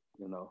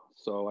 You know,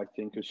 so I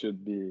think we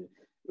should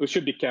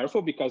be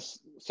careful,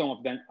 because some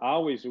of them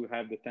always will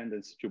have the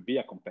tendency to be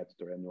a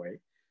competitor anyway.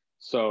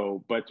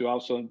 So, but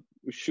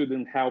we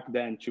shouldn't help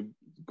them to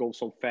go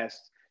so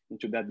fast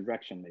into that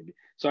direction, maybe.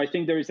 So I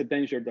think there is a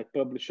danger that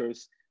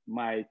publishers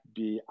might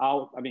be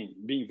out. I mean,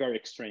 being very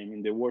extreme,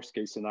 in the worst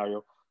case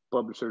scenario,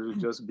 publishers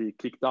will just be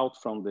kicked out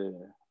from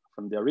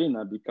the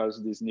arena,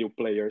 because these new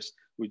players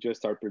will just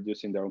start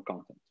producing their own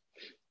content.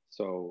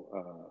 So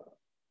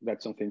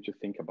that's something to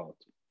think about.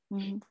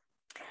 Mm-hmm.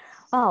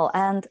 Oh,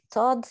 and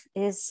Todd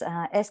is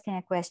asking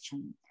a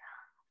question.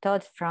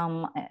 Todd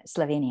from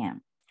Slovenia.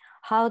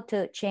 How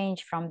to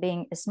change from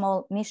being a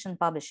small mission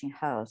publishing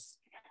house,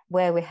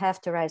 where we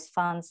have to raise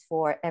funds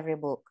for every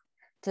book,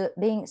 to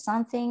being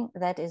something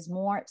that is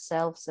more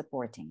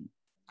self-supporting?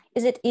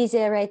 Is it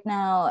easier right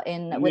now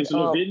in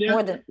Slovenia?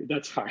 More than...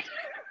 That's hard,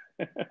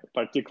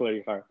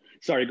 particularly hard.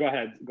 Sorry, go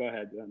ahead.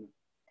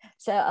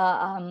 So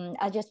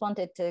I just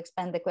wanted to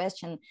expand the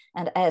question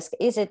and ask,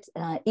 is it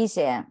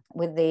easier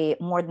with the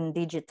modern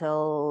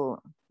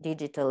digital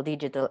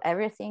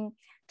everything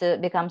to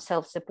become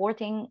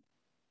self-supporting,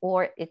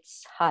 or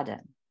it's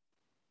harder?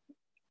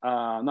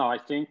 No, I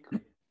think,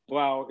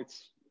 well,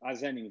 it's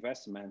as an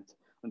investment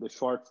in the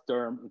short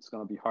term, it's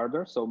going to be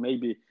harder. So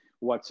maybe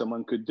what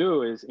someone could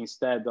do is,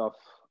 instead of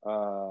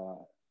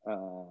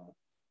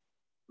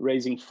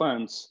raising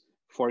funds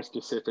for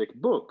specific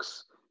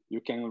books, you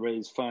can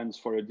raise funds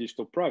for a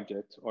digital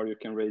project, or you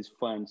can raise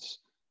funds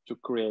to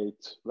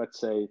create, let's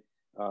say,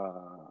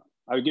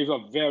 I'll give you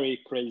a very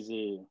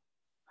crazy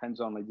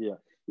hands-on idea.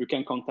 You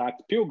can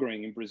contact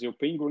Pilgrim in Brazil.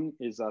 Pilgrim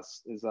is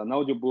an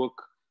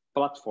audiobook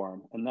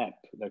platform, an app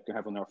that you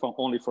have on your phone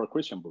only for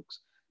Christian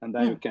books. And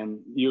then you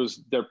can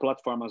use their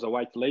platform as a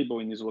white label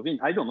in Slovenia.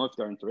 I don't know if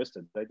they're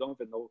interested. I don't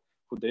even know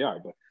who they are.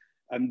 But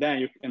and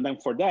then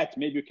for that,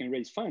 maybe you can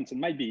raise funds. It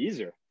might be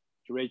easier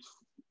to raise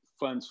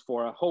funds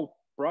for a whole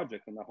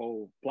project and a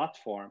whole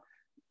platform,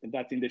 and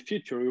that in the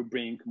future will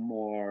bring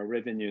more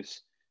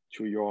revenues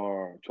to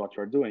what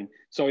you're doing.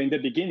 So in the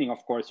beginning,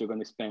 of course, you're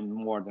going to spend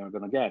more than you're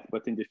going to get.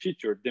 But in the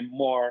future, the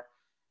more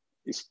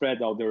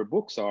spread out their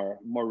books are,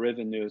 more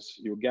revenues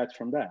you get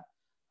from that.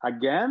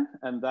 Again,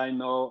 and I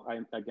know, I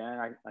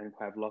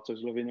have lots of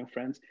Slovenian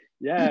friends.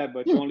 Yeah,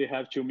 but you only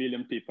have 2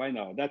 million people. I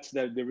know that's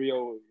the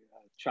real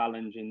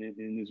challenge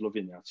in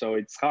Slovenia. So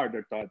it's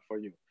harder for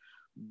you.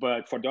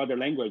 But for the other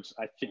language,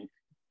 I think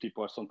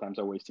people sometimes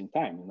are wasting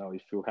time. You know,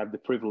 if you have the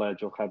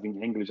privilege of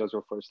having English as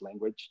your first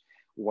language,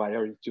 why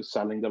are you just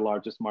selling the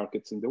largest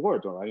markets in the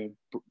world, or are you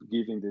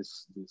giving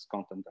this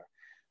content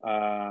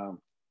there?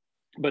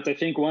 But I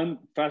think one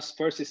first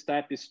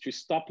step is to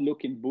stop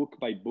looking book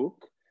by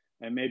book,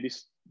 and maybe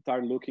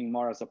start looking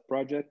more as a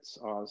project,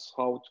 as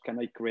how can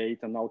I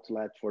create an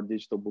outlet for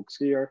digital books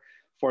here.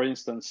 For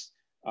instance,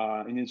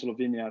 in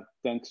Slovenia,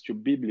 thanks to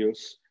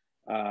Biblius,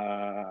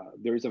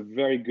 there is a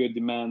very good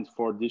demand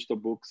for digital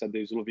books at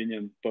the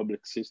Slovenian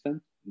public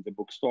system, in the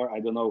bookstore. I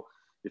don't know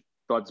if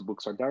Todd's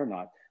books are there or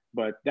not,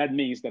 but that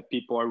means that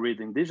people are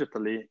reading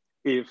digitally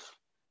if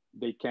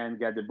they can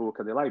get the book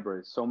at the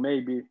library. So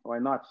maybe why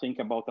not think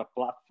about a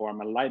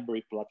platform, a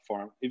library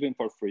platform, even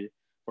for free,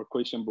 for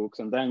Christian books,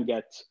 and then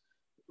get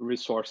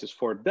resources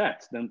for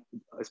that than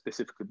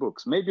specifically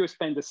books. Maybe you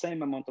spend the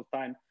same amount of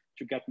time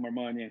to get more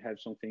money and have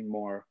something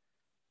more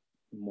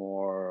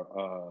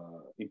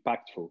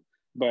impactful.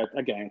 But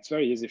again, it's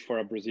very easy for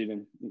a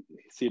Brazilian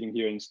sitting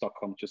here in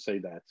Stockholm to say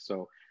that.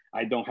 So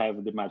I don't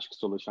have the magic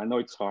solution. I know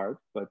it's hard,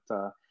 but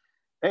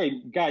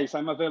hey, guys,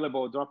 I'm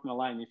available. Drop me a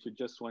line if you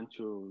just want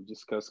to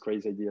discuss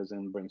crazy ideas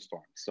and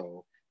brainstorm.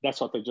 So that's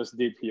what I just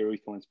did here with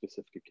one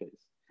specific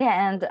case.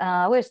 Yeah,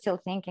 and we're still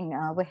thinking.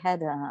 We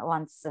had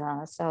once,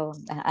 so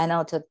I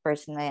know Todd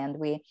personally, and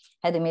we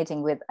had a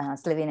meeting with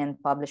Slovenian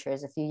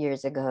publishers a few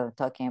years ago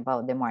talking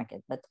about the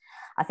market. But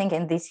I think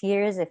in these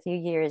years, a few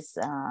years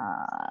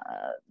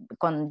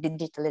on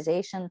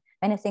digitalization,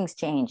 many things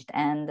changed.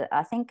 And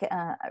I think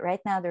right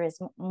now there is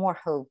more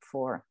hope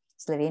for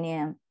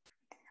Slovenia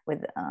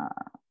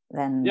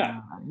than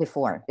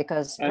before,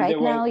 because right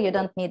now you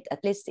don't need,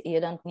 at least you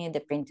don't need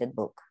a printed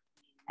book.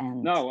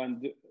 And no,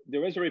 and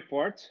there was a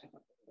report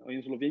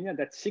in Slovenia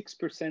that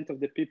 6% of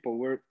the people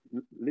were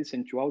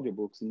listening to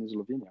audiobooks in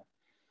Slovenia.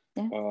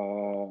 Yeah.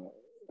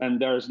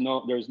 And there's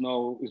no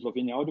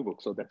Slovenian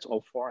audiobook, so that's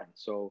all foreign.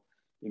 So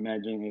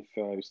imagine if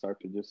you start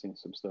producing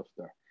some stuff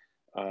there.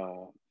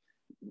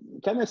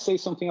 Can I say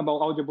something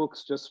about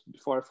audiobooks just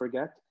before I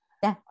forget?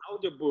 Yeah.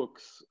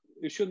 Audiobooks,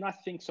 you should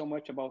not think so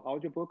much about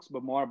audiobooks,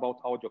 but more about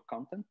audio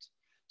content.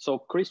 So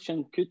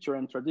Christian culture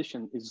and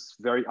tradition is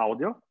very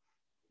audio,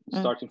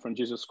 starting from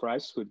Jesus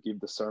Christ, who would give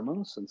the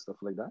sermons and stuff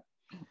like that.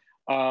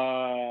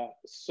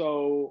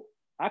 So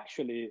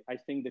actually, I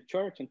think the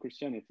church and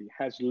Christianity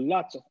has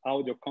lots of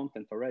audio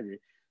content already,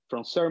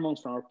 from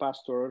sermons, from our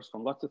pastors,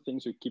 from lots of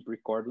things we keep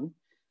recording.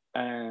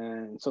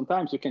 And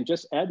sometimes you can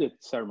just edit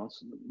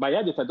sermons. By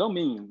edit, I don't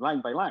mean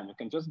line by line. You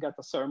can just get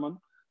a sermon,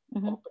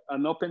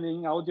 an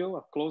opening audio,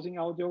 a closing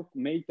audio,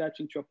 make that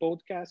into a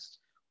podcast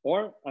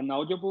or an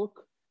audiobook,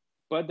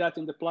 put that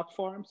in the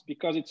platforms.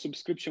 Because it's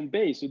subscription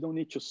based, you don't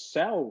need to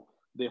sell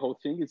the whole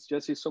thing. It's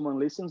just if someone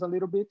listens a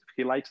little bit,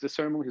 he likes the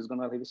sermon, he's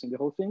gonna listen to the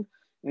whole thing,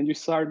 and you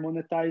start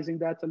monetizing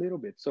that a little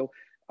bit. So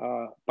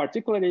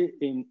particularly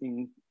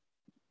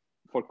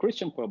for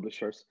Christian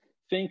publishers,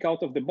 think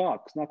out of the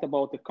box, not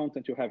about the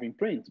content you have in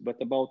print,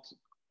 but about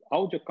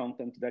audio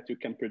content that you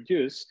can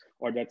produce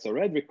or that's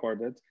already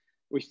recorded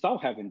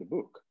without having the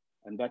book.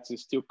 And that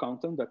is still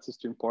content, that is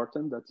still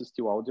important, that is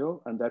still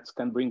audio, and that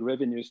can bring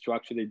revenues to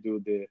actually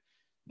do the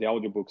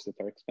audiobooks that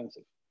are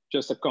expensive.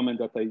 Just a comment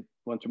that I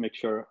want to make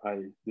sure I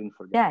didn't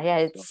forget. Yeah,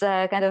 it's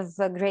kind of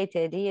a great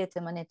idea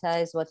to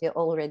monetize what you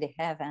already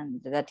have and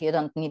that you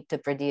don't need to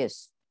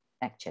produce,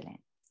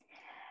 actually.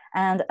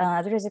 And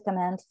there is a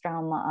comment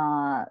from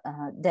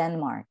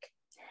Denmark.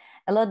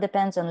 A lot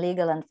depends on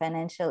legal and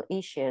financial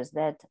issues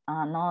that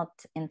are not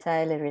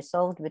entirely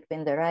resolved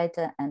between the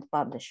writer and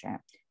publisher.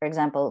 For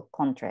example,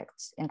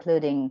 contracts,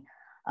 including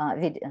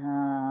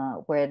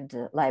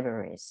word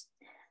libraries.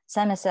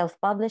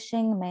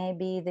 Semi-self-publishing may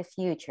be the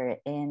future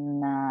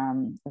in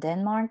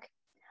Denmark,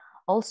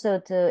 also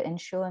to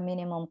ensure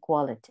minimum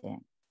quality.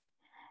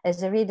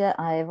 As a reader,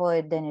 I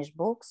avoid Danish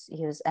books,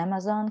 use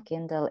Amazon,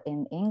 Kindle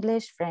in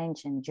English,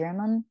 French, and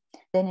German.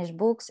 Danish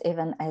books,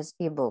 even as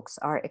ebooks,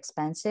 are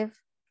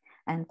expensive,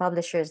 and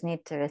publishers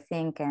need to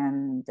rethink,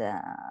 and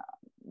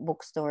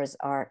bookstores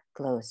are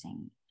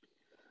closing.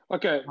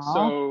 Okay,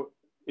 so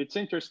it's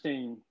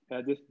interesting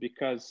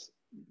because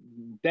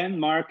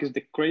Denmark is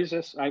the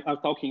craziest. I'm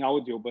talking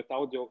audio, but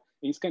audio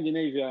in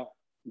Scandinavia,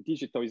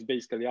 digital is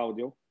basically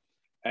audio,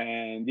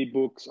 and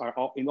ebooks are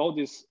in all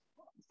these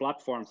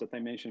platforms that I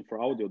mentioned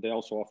for audio. They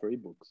also offer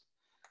ebooks,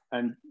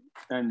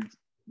 and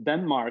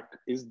Denmark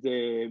is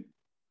the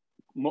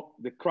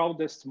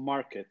crowdest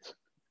market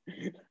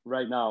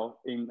right now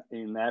in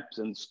apps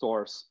and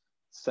stores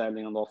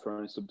selling and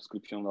offering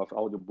subscription of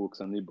audiobooks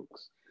and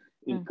ebooks,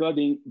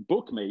 including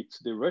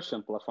Bookmate, the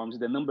Russian platform, is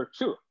the number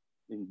 2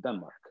 in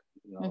Denmark.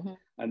 You know?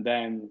 And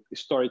then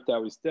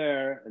Storytel is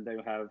there, and then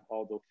you have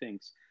all those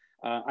things.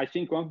 I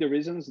think one of the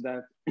reasons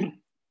that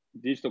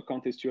digital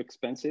content is too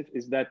expensive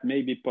is that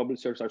maybe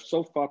publishers are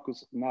so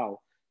focused now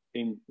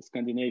in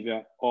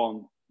Scandinavia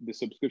on the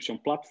subscription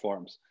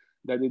platforms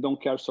that they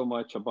don't care so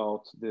much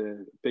about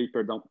the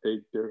paper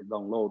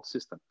download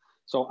system.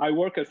 So I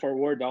work for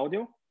Word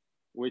Audio,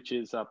 which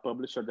is a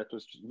publisher that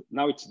was,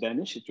 now it's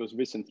Danish. It was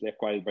recently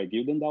acquired by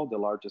Gyldendal, the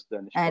largest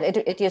Danish. And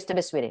it used to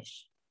be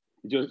Swedish.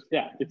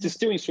 It's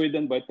still in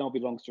Sweden, but now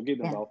belongs to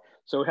Gyldendal.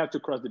 So we have to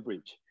cross the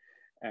bridge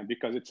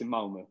because it's in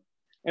Malmö.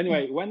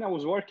 Anyway, when I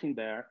was working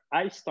there,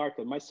 I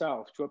started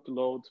myself to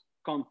upload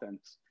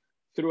content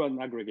through an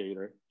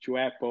aggregator to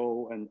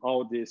Apple and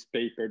all these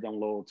paper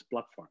download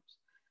platforms.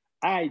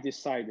 I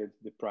decided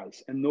the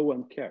price and no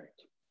one cared.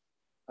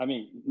 I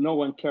mean, no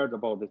one cared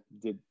about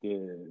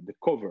the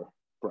cover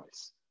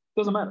price.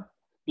 Doesn't matter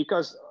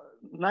because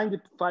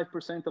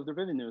 95% of the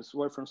revenues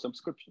were from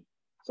subscription.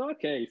 So,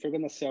 okay, if you're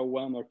gonna sell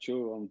 1 or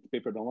 2 on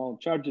paper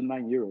download, charge you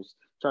 €9,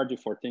 charge you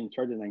 14,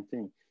 charge you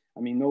 19. I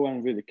mean, no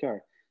one really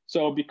cared.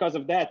 So because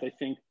of that, I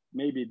think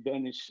maybe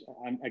Danish,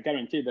 I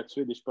guarantee that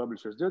Swedish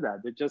publishers do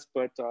that. They just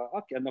put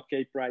an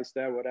okay price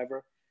there,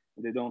 whatever.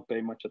 They don't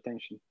pay much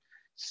attention.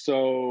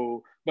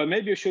 So, but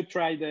maybe you should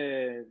try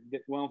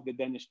one of the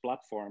Danish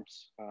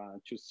platforms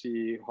to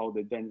see how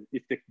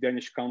if the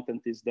Danish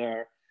content is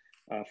there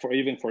for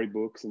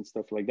ebooks and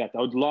stuff like that.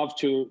 I would love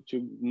to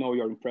know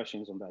your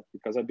impressions on that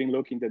because I've been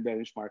looking at the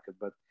Danish market,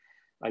 but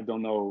I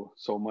don't know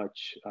so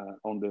much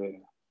on the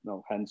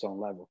hands-on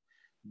level.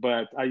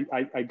 But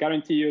I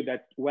guarantee you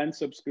that when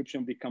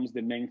subscription becomes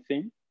the main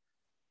thing,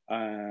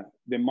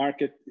 the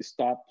market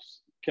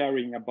stops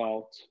caring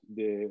about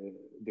the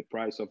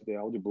price of the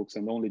audiobooks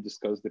and only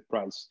discuss the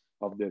price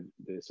of the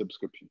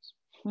subscriptions.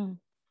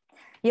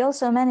 You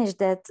also mentioned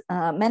that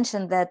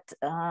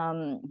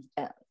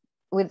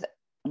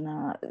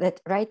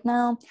that right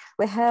now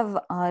we have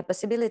a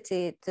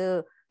possibility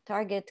to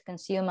target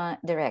consumer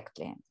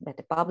directly, that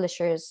the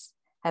publishers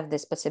have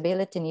this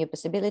new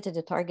possibility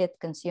to target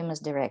consumers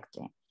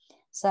directly.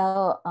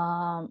 So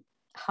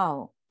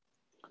how?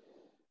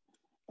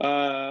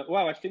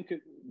 Well, I think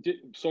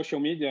social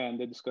media and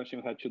the discussion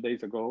we had 2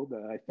 days ago,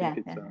 I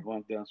think it's one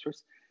of the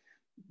answers.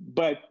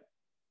 But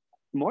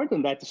more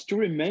than that is to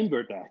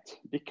remember that,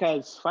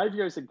 because 5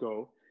 years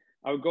ago,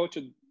 I would go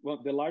to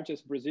the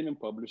largest Brazilian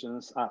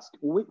publishers and ask,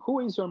 who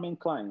is your main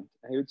client?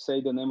 And he would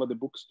say the name of the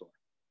bookstore.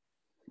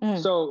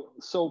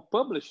 So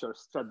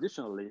publishers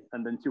traditionally,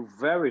 and until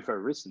very,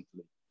 very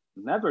recently,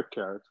 never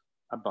cared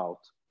about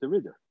the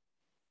reader,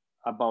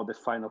 about the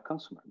final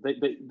consumer.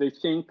 They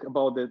think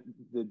about the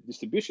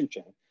distribution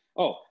chain.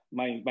 Oh,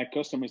 my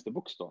customer is the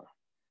bookstore.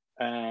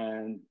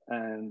 And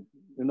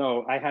you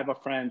know, I have a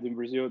friend in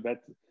Brazil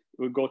that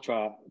we go to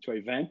an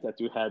event that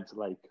we had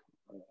like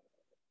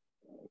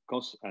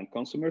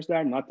consumers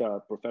there, not a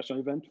professional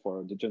event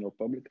for the general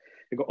public.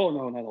 They go, oh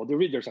no, the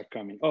readers are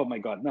coming. Oh my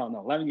God,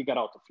 no, let me get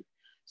out of here.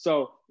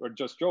 So we're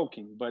just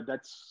joking, but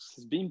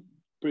that's been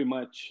pretty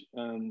much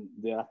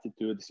the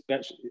attitude,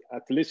 especially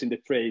at least in the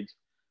trade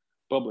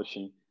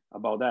publishing,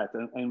 about that.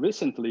 And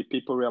recently,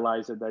 people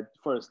realized that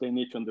first they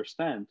need to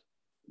understand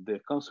the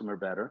consumer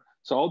better.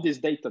 So all this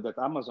data that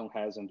Amazon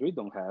has and we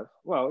don't have,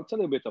 well, it's a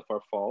little bit of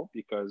our fault,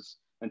 because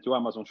until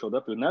Amazon showed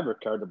up, we never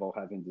cared about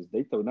having this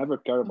data. We never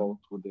cared about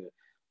who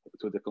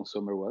the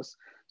consumer was.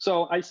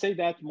 So I say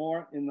that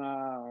more in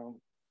a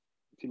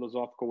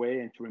philosophical way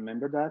and to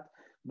remember that.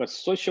 But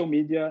social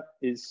media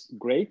is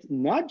great,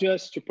 not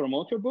just to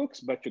promote your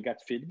books, but to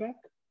get feedback,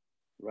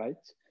 right?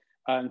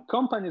 And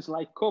companies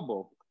like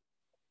Kobo,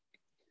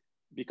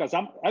 because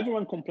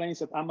everyone complains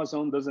that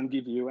Amazon doesn't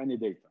give you any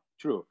data.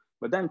 True.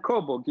 But then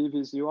Kobo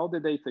gives you all the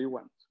data you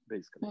want,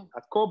 basically.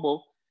 At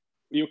Kobo,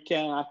 you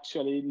can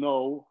actually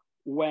know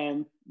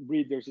when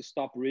readers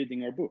stop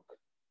reading your book.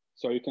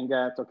 So you can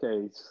get,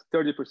 okay,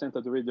 30%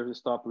 of the readers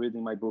stop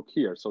reading my book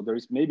here. So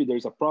maybe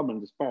there's a problem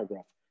in this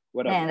paragraph,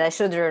 whatever. And I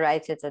should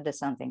rewrite it or do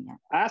something. Yeah.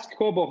 Ask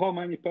Kobo how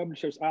many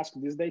publishers ask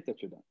this data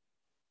to them.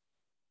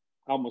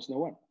 Almost no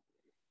one.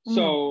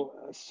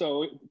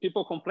 So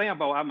people complain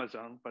about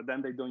Amazon, but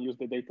then they don't use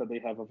the data they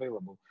have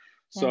available.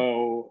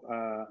 So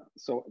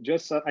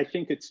I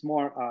think it's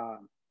more,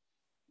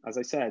 as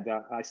I said,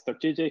 a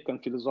strategic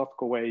and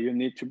philosophical way. You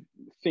need to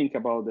think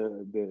about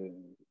the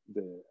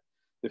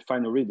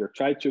final reader.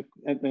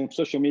 And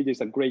social media is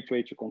a great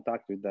way to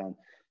contact with them.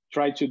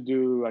 Try to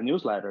do a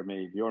newsletter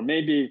maybe, or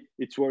maybe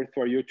it's worth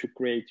for you to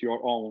create your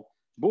own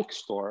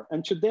bookstore.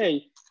 And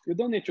today, you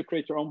don't need to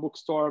create your own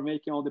bookstore,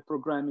 making all the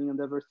programming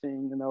and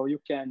everything. You know, you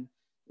can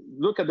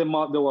look at the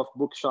model of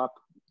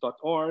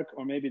bookshop.org,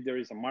 or maybe there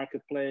is a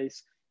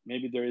marketplace.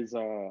 Maybe there is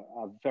a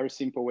very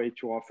simple way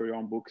to offer your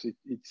own books.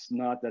 It's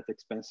not that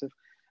expensive.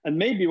 And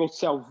maybe you'll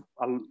sell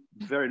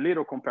very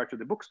little compared to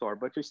the bookstore,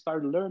 but you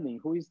start learning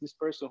who is this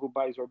person who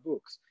buys your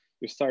books.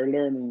 You start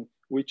learning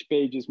which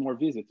page is more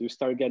visited. You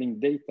start getting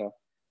data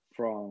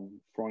from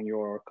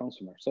your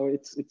consumer. So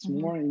it's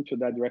more into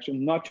that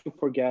direction, not to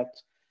forget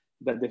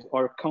that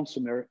our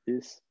consumer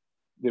is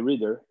the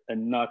reader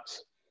and not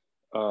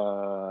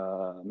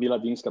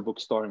Miladinska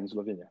bookstore in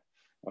Slovenia.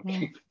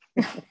 Okay.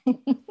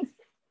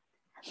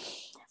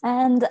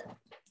 And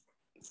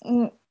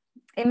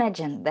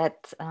imagine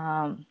that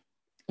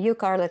you,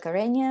 Carlo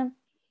Carrenho,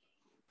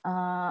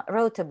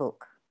 wrote a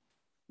book.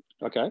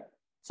 Okay.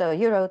 So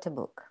you wrote a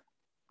book.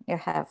 You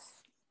have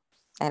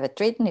it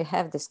written, you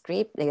have the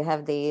script, you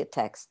have the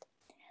text.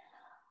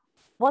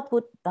 What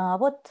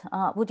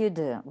would you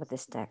do with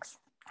this text?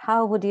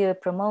 How would you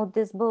promote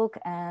this book,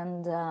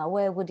 and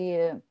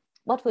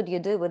what would you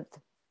do with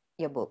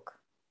your book?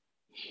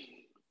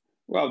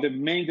 Well, the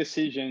main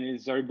decision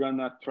is, are you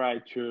gonna try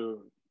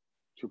to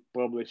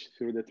publish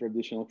through the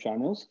traditional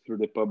channels, through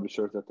the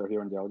publishers that are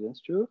here in the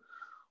audience too,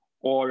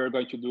 or you're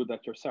going to do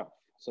that yourself?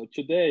 So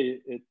today,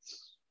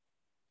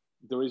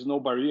 there is no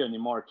barrier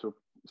anymore to,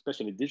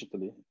 especially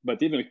digitally,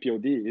 but even with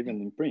POD,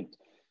 even in print,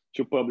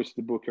 to publish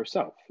the book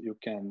yourself. You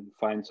can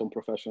find some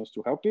professionals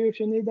to help you if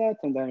you need that,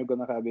 and then you're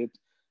gonna have it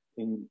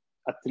in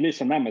at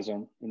least on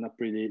Amazon in a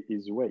pretty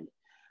easy way.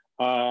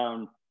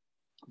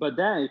 But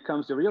then it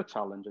comes the real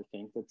challenge, I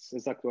think. That's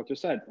exactly what you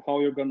said, how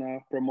you're gonna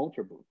promote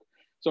your book.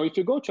 So if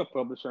you go to a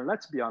publisher,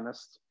 let's be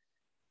honest,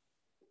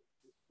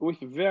 with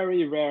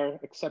very rare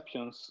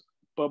exceptions,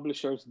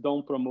 publishers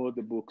don't promote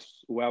the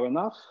books well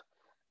enough,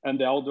 and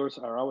the authors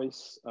are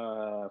always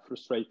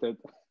frustrated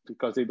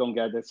because they don't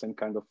get the same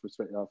kind of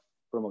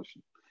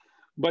promotion.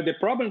 But the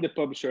problem the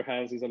publisher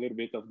has is a little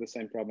bit of the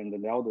same problem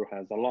that the author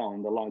has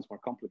alone. The law is more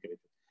complicated.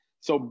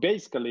 So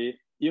basically,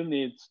 you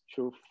need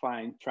to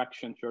find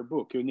traction to your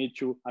book. You need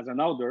to, as an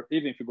author,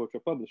 even if you go to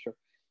a publisher,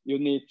 you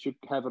need to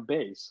have a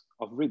base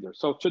of readers.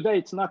 So today,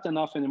 it's not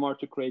enough anymore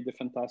to create a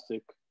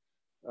fantastic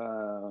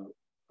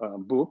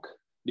book,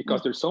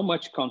 because there's so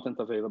much content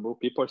available.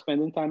 People are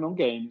spending time on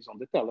games, on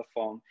the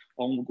telephone,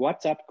 on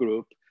WhatsApp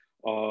group,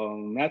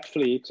 on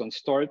Netflix, on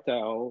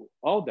Storytel,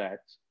 all that,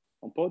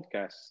 on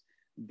podcasts,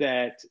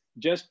 that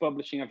just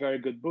publishing a very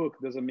good book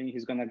doesn't mean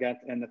he's going to get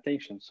an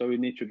attention. So you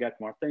need to get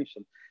more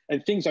attention.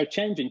 And things are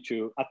changing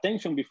too.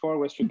 Attention before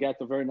was to get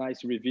a very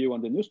nice review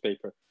on the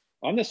newspaper.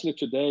 Honestly,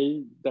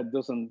 today, that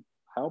doesn't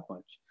help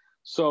much.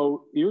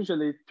 So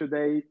usually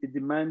today, it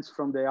demands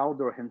from the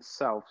author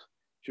himself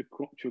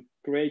to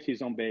create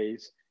his own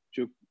base,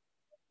 to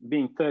be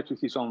in touch with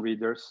his own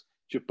readers,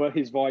 to put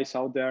his voice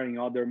out there in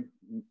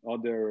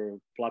other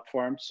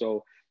platforms.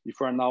 So if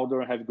you're an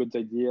author and have good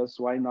ideas,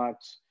 why not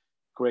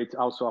create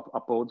also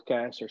a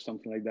podcast or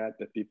something like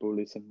that people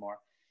listen more?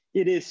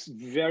 It is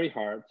very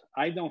hard.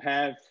 I don't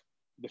have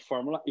the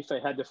formula. If I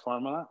had the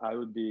formula, I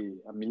would be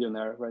a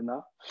millionaire right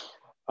now.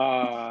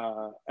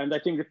 and I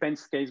think it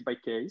depends case by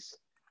case,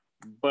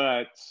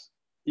 but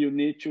you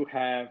need to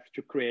have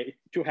to create,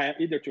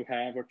 either to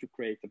have or to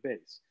create a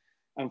base.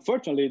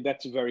 Unfortunately,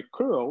 that's very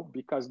cruel,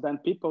 because then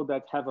people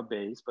that have a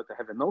base, but they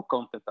have no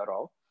content at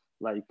all,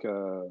 like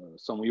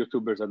some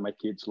YouTubers that my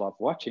kids love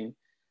watching,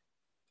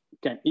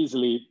 can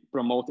easily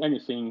promote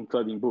anything,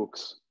 including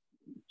books,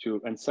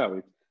 and sell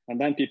it. And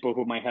then people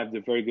who might have the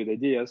very good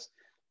ideas,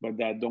 but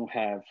that don't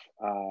have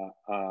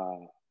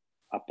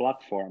a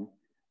platform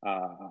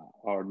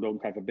or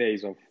don't have a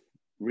base of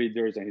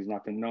readers and is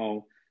not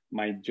known,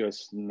 might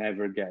just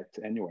never get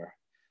anywhere.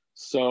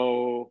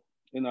 So,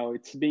 you know,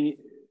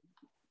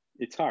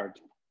 it's hard.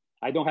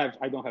 I don't have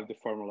the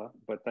formula,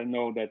 but I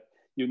know that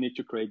you need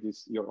to create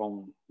your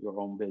own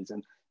base,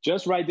 and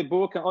just write the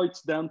book. Oh,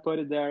 it's done, put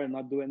it there, and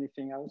not do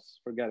anything else.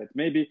 Forget it.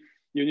 Maybe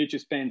you need to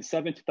spend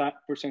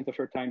 70% of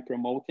your time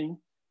promoting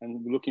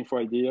and looking for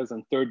ideas,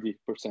 and 30%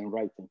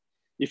 writing.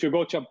 If you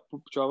go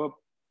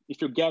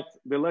if you get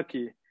the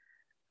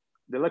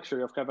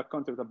luxury of have a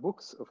contract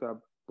of a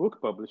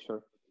book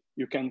publisher,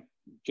 you can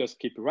just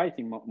keep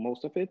writing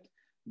most of it,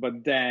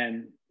 but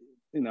then,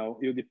 you know,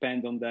 you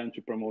depend on them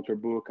to promote your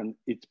book, and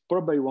it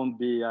probably won't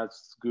be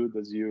as good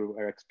as you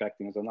are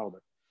expecting as an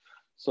author.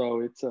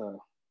 So it's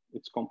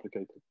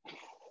complicated.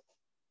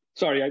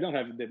 Sorry, I don't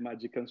have the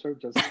magic answer,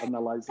 just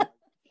analyze it.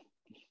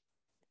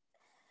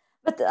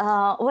 But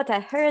what I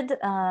heard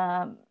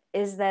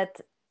is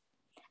that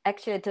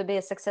actually, to be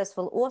a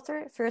successful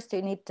author, first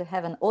you need to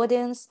have an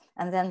audience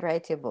and then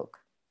write your book.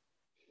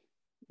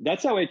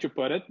 That's a way to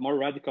put it, more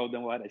radical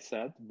than what I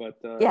said, but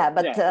or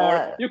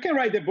you can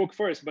write the book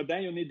first, but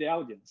then you need the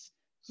audience.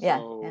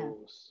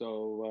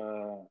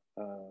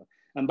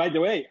 And by the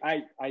way,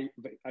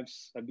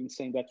 I've been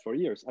saying that for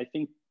years. I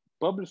think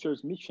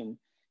publishers' mission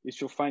is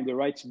to find the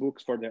right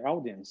books for their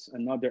audience,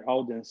 and not their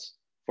audience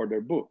for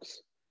their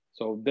books.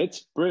 So that's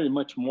pretty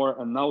much more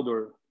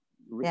another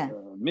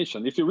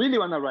mission. If you really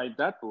want to write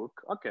that book,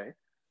 okay,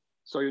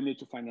 so you need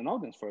to find an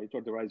audience for it,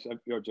 otherwise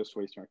you're just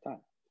wasting your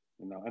time.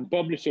 You know, and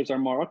publishers are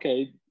more,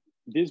 okay,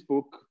 this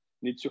book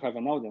needs to have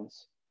an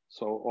audience,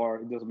 so, or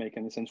it doesn't make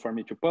any sense for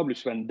me to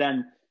publish and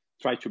then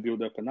try to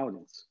build up an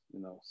audience, you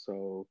know.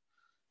 So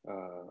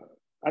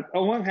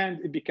on one hand,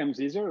 it becomes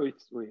easier with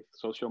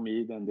social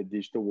media and the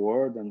digital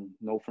world and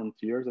no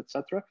frontiers,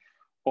 etc.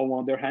 On the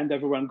other hand,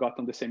 everyone got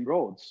on the same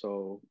road,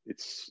 so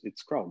it's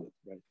crowded,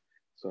 right?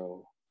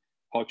 So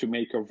how to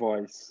make your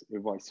voice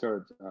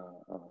heard,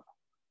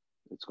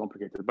 it's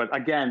complicated. But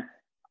again,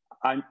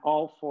 I'm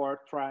all for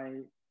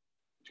try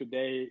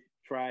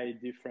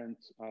different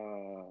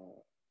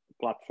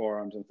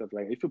platforms and stuff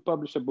like that. If you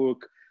publish a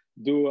book,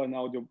 do an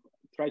audio,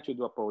 try to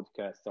do a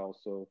podcast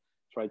also,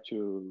 try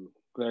to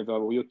have a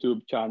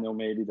YouTube channel,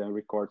 maybe then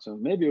record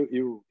some, maybe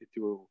it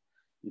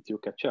will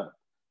catch up,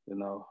 you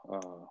know.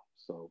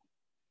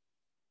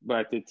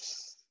 But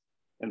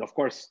and of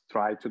course,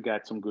 try to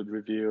get some good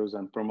reviews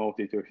and promote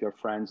it with your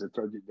friends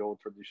the old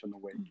traditional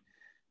way.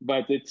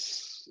 But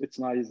it's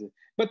not easy.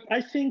 But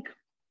I think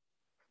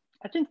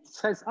it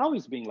has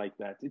always been like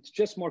that. It's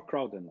just more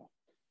crowded now.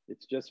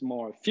 It's just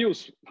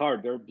feels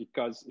harder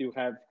because you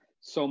have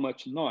so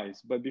much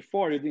noise. But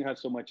before you didn't have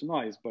so much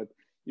noise, but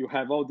you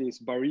have all these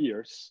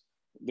barriers,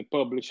 the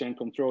publishing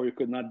control, you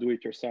could not do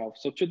it yourself.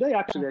 So today,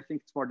 actually, I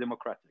think it's more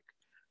democratic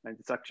and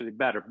it's actually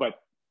better,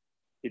 but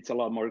it's a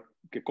lot more,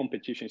 the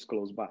competition is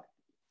close by.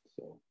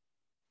 So.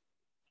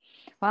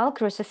 Well,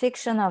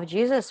 crucifixion of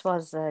Jesus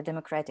was a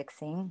democratic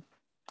thing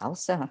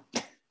also.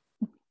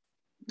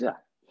 Yeah.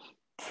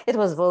 It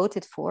was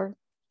voted for.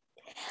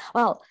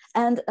 Well,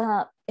 and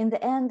in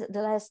the end,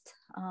 the last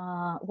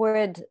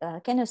word,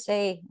 can you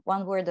say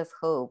one word of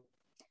hope?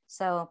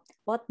 So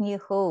what new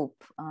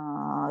hope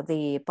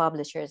the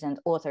publishers and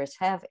authors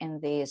have in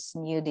this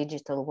new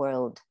digital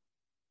world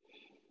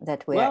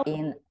that we are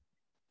in?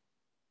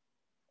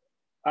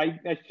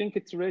 I think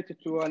it's related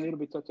to a little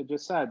bit what I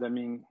just said. I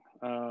mean,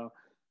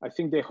 I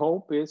think the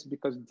hope is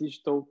because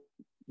digital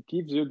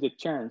gives you the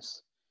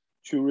chance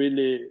to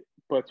really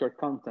put your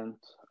content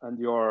and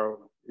your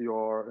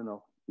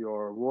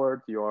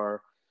word,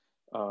 your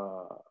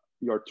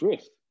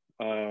truth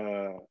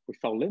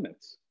without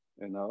limits,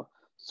 you know.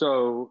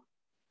 So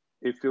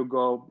if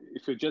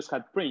you just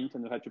had print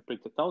and you had to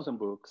print 1,000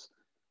 books,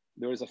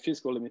 there is a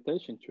physical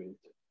limitation to it.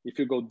 If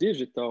you go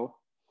digital,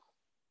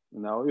 you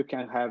know, you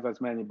can have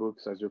as many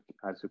books as you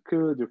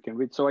could, you can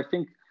read. So I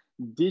think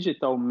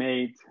digital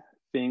made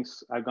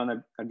things, I'm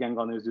gonna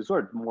use this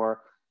word,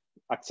 more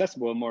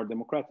accessible, more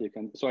democratic.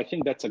 And so I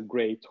think that's a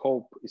great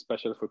hope,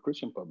 especially for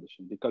Christian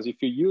publishing, because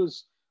if you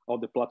use all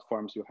the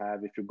platforms you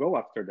have, if you go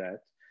after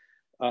that,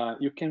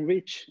 you can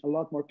reach a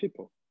lot more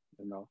people,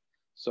 you know.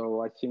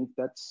 So I think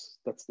that's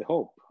the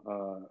hope.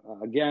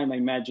 Again, I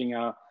imagine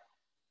a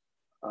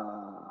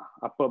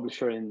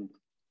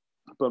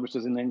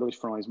publishers in English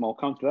from a small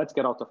country. Let's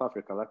get out of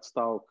Africa. Let's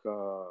talk,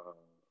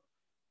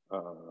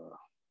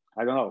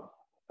 I don't know,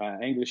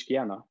 English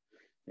Guyana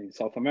in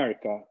South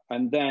America.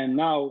 And then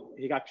now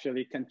he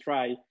actually can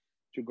try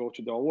to go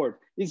to the world.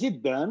 Is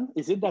it done?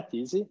 Is it that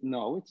easy?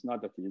 No, it's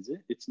not that easy.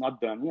 It's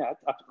not done yet.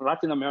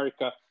 Latin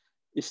America,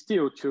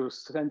 still to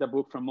send a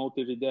book from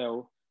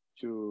Montevideo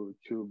to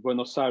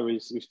Buenos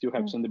Aires, you still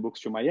have to send the books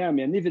to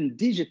Miami, and even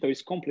digital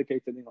is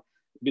complicated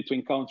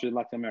between countries in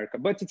Latin America,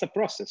 but it's a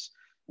process.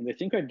 And I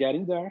think we're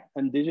getting there,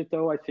 and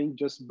digital, I think,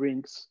 just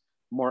brings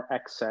more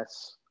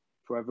access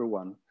to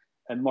everyone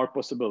and more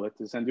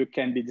possibilities. And you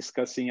can be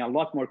discussing a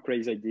lot more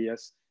crazy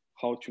ideas,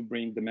 how to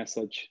bring the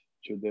message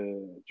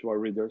to our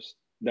readers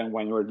than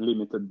when you're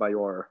limited by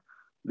your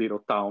little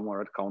town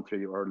or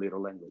country or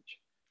little language.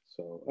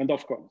 So, and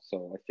of course,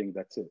 so I think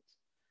that's it.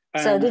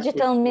 So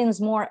digital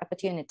means more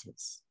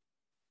opportunities.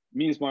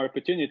 Means more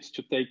opportunities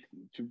to take,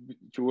 to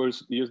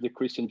use the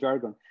Christian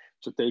jargon,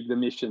 to take the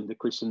mission, the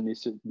Christian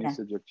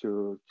message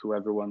to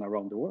everyone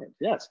around the world.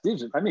 Yes,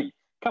 digital. I mean,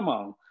 come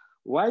on.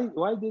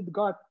 Why did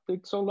God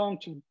take so long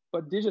to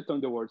put digital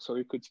in the world so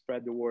he could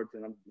spread the word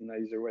in an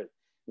easier way?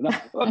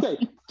 Okay,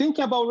 think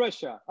about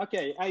Russia.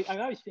 Okay, I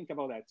always think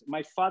about that.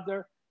 My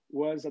father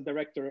was a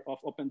director of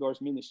Open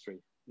Doors Ministry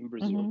in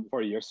Brazil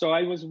for years. So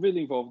I was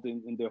really involved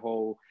in the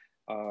whole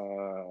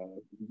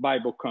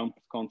Bible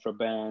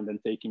contraband and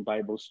taking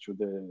Bibles to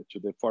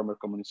the former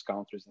communist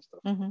countries and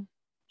stuff.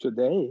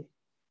 Today,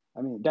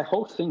 I mean, that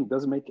whole thing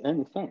doesn't make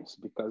any sense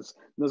because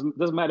it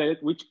doesn't matter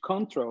which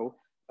control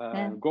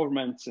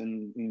governments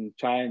in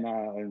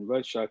China and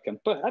Russia can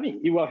put. I mean,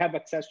 you will have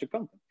access to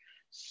content.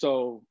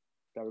 So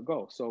there we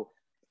go. So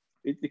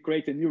it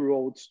created new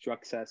roads to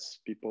access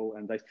people,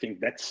 and I think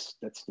that's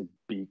the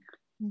big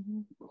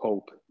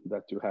hope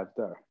that you have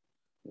there,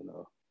 you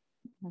know.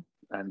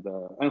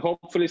 And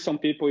hopefully some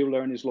people will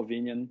learn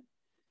Slovenian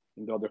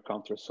in the other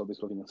countries, so the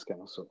Slovenians can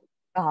also.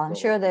 Oh, I'm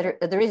sure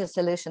there is a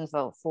solution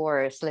for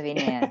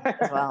Slovenia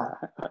as well.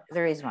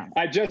 There is one.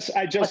 I just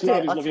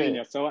love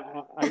Slovenia, so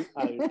I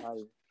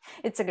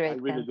it's a great I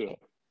really country.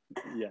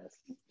 do. Yes.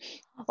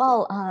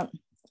 Well,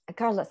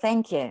 Carlo,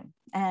 thank you.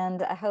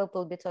 And I hope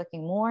we'll be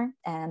talking more,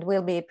 and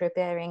we'll be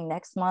preparing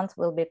next month.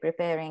 We'll be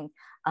preparing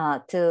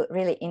two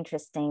really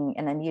interesting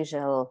and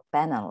unusual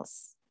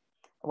panels.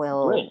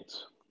 Great.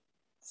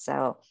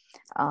 So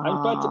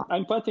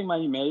I'm putting my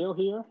email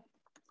here.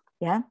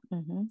 Yeah.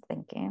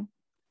 Thank you.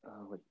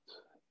 Wait,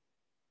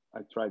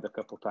 I tried a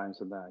couple times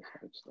and I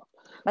stopped.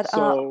 But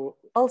so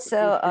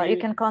also you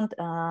can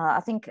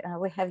I think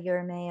we have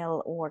your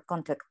mail or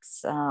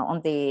contacts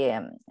on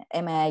the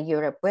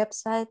MAI-Europe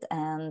website,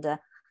 and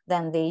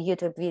then the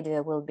YouTube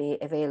video will be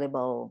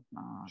available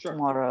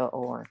tomorrow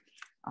or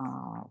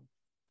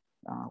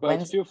but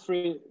Wednesday.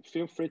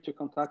 feel free to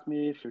contact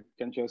me if you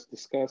can just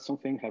discuss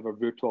something, have a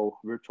virtual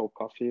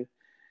coffee.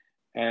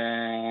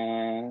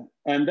 And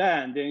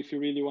then if you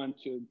really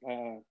want to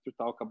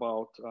talk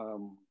about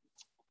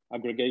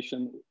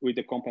aggregation with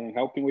the company I'm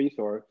helping with,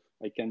 or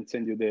I can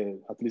send you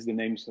at least the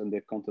names and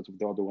the contacts of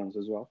the other ones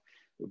as well,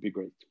 it would be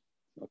great.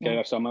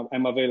 Okay, so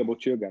I'm available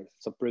to you guys.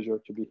 It's a pleasure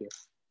to be here.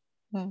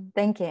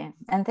 Thank you,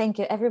 and thank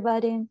you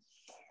everybody.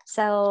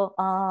 So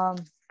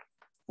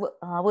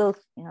we'll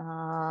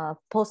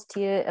post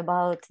you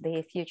about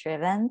the future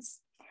events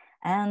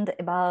and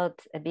about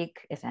a big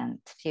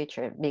event,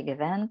 future big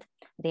event,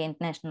 the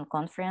international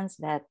conference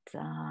that,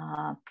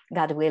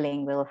 God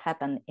willing, will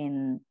happen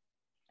in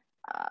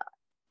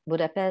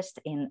Budapest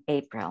in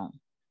April.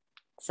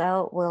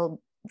 So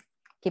we'll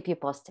keep you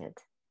posted.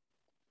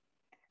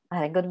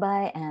 All right,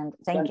 goodbye, and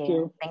thank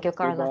you. Thank you,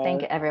 Carlo. Goodbye.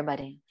 Thank you,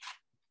 everybody.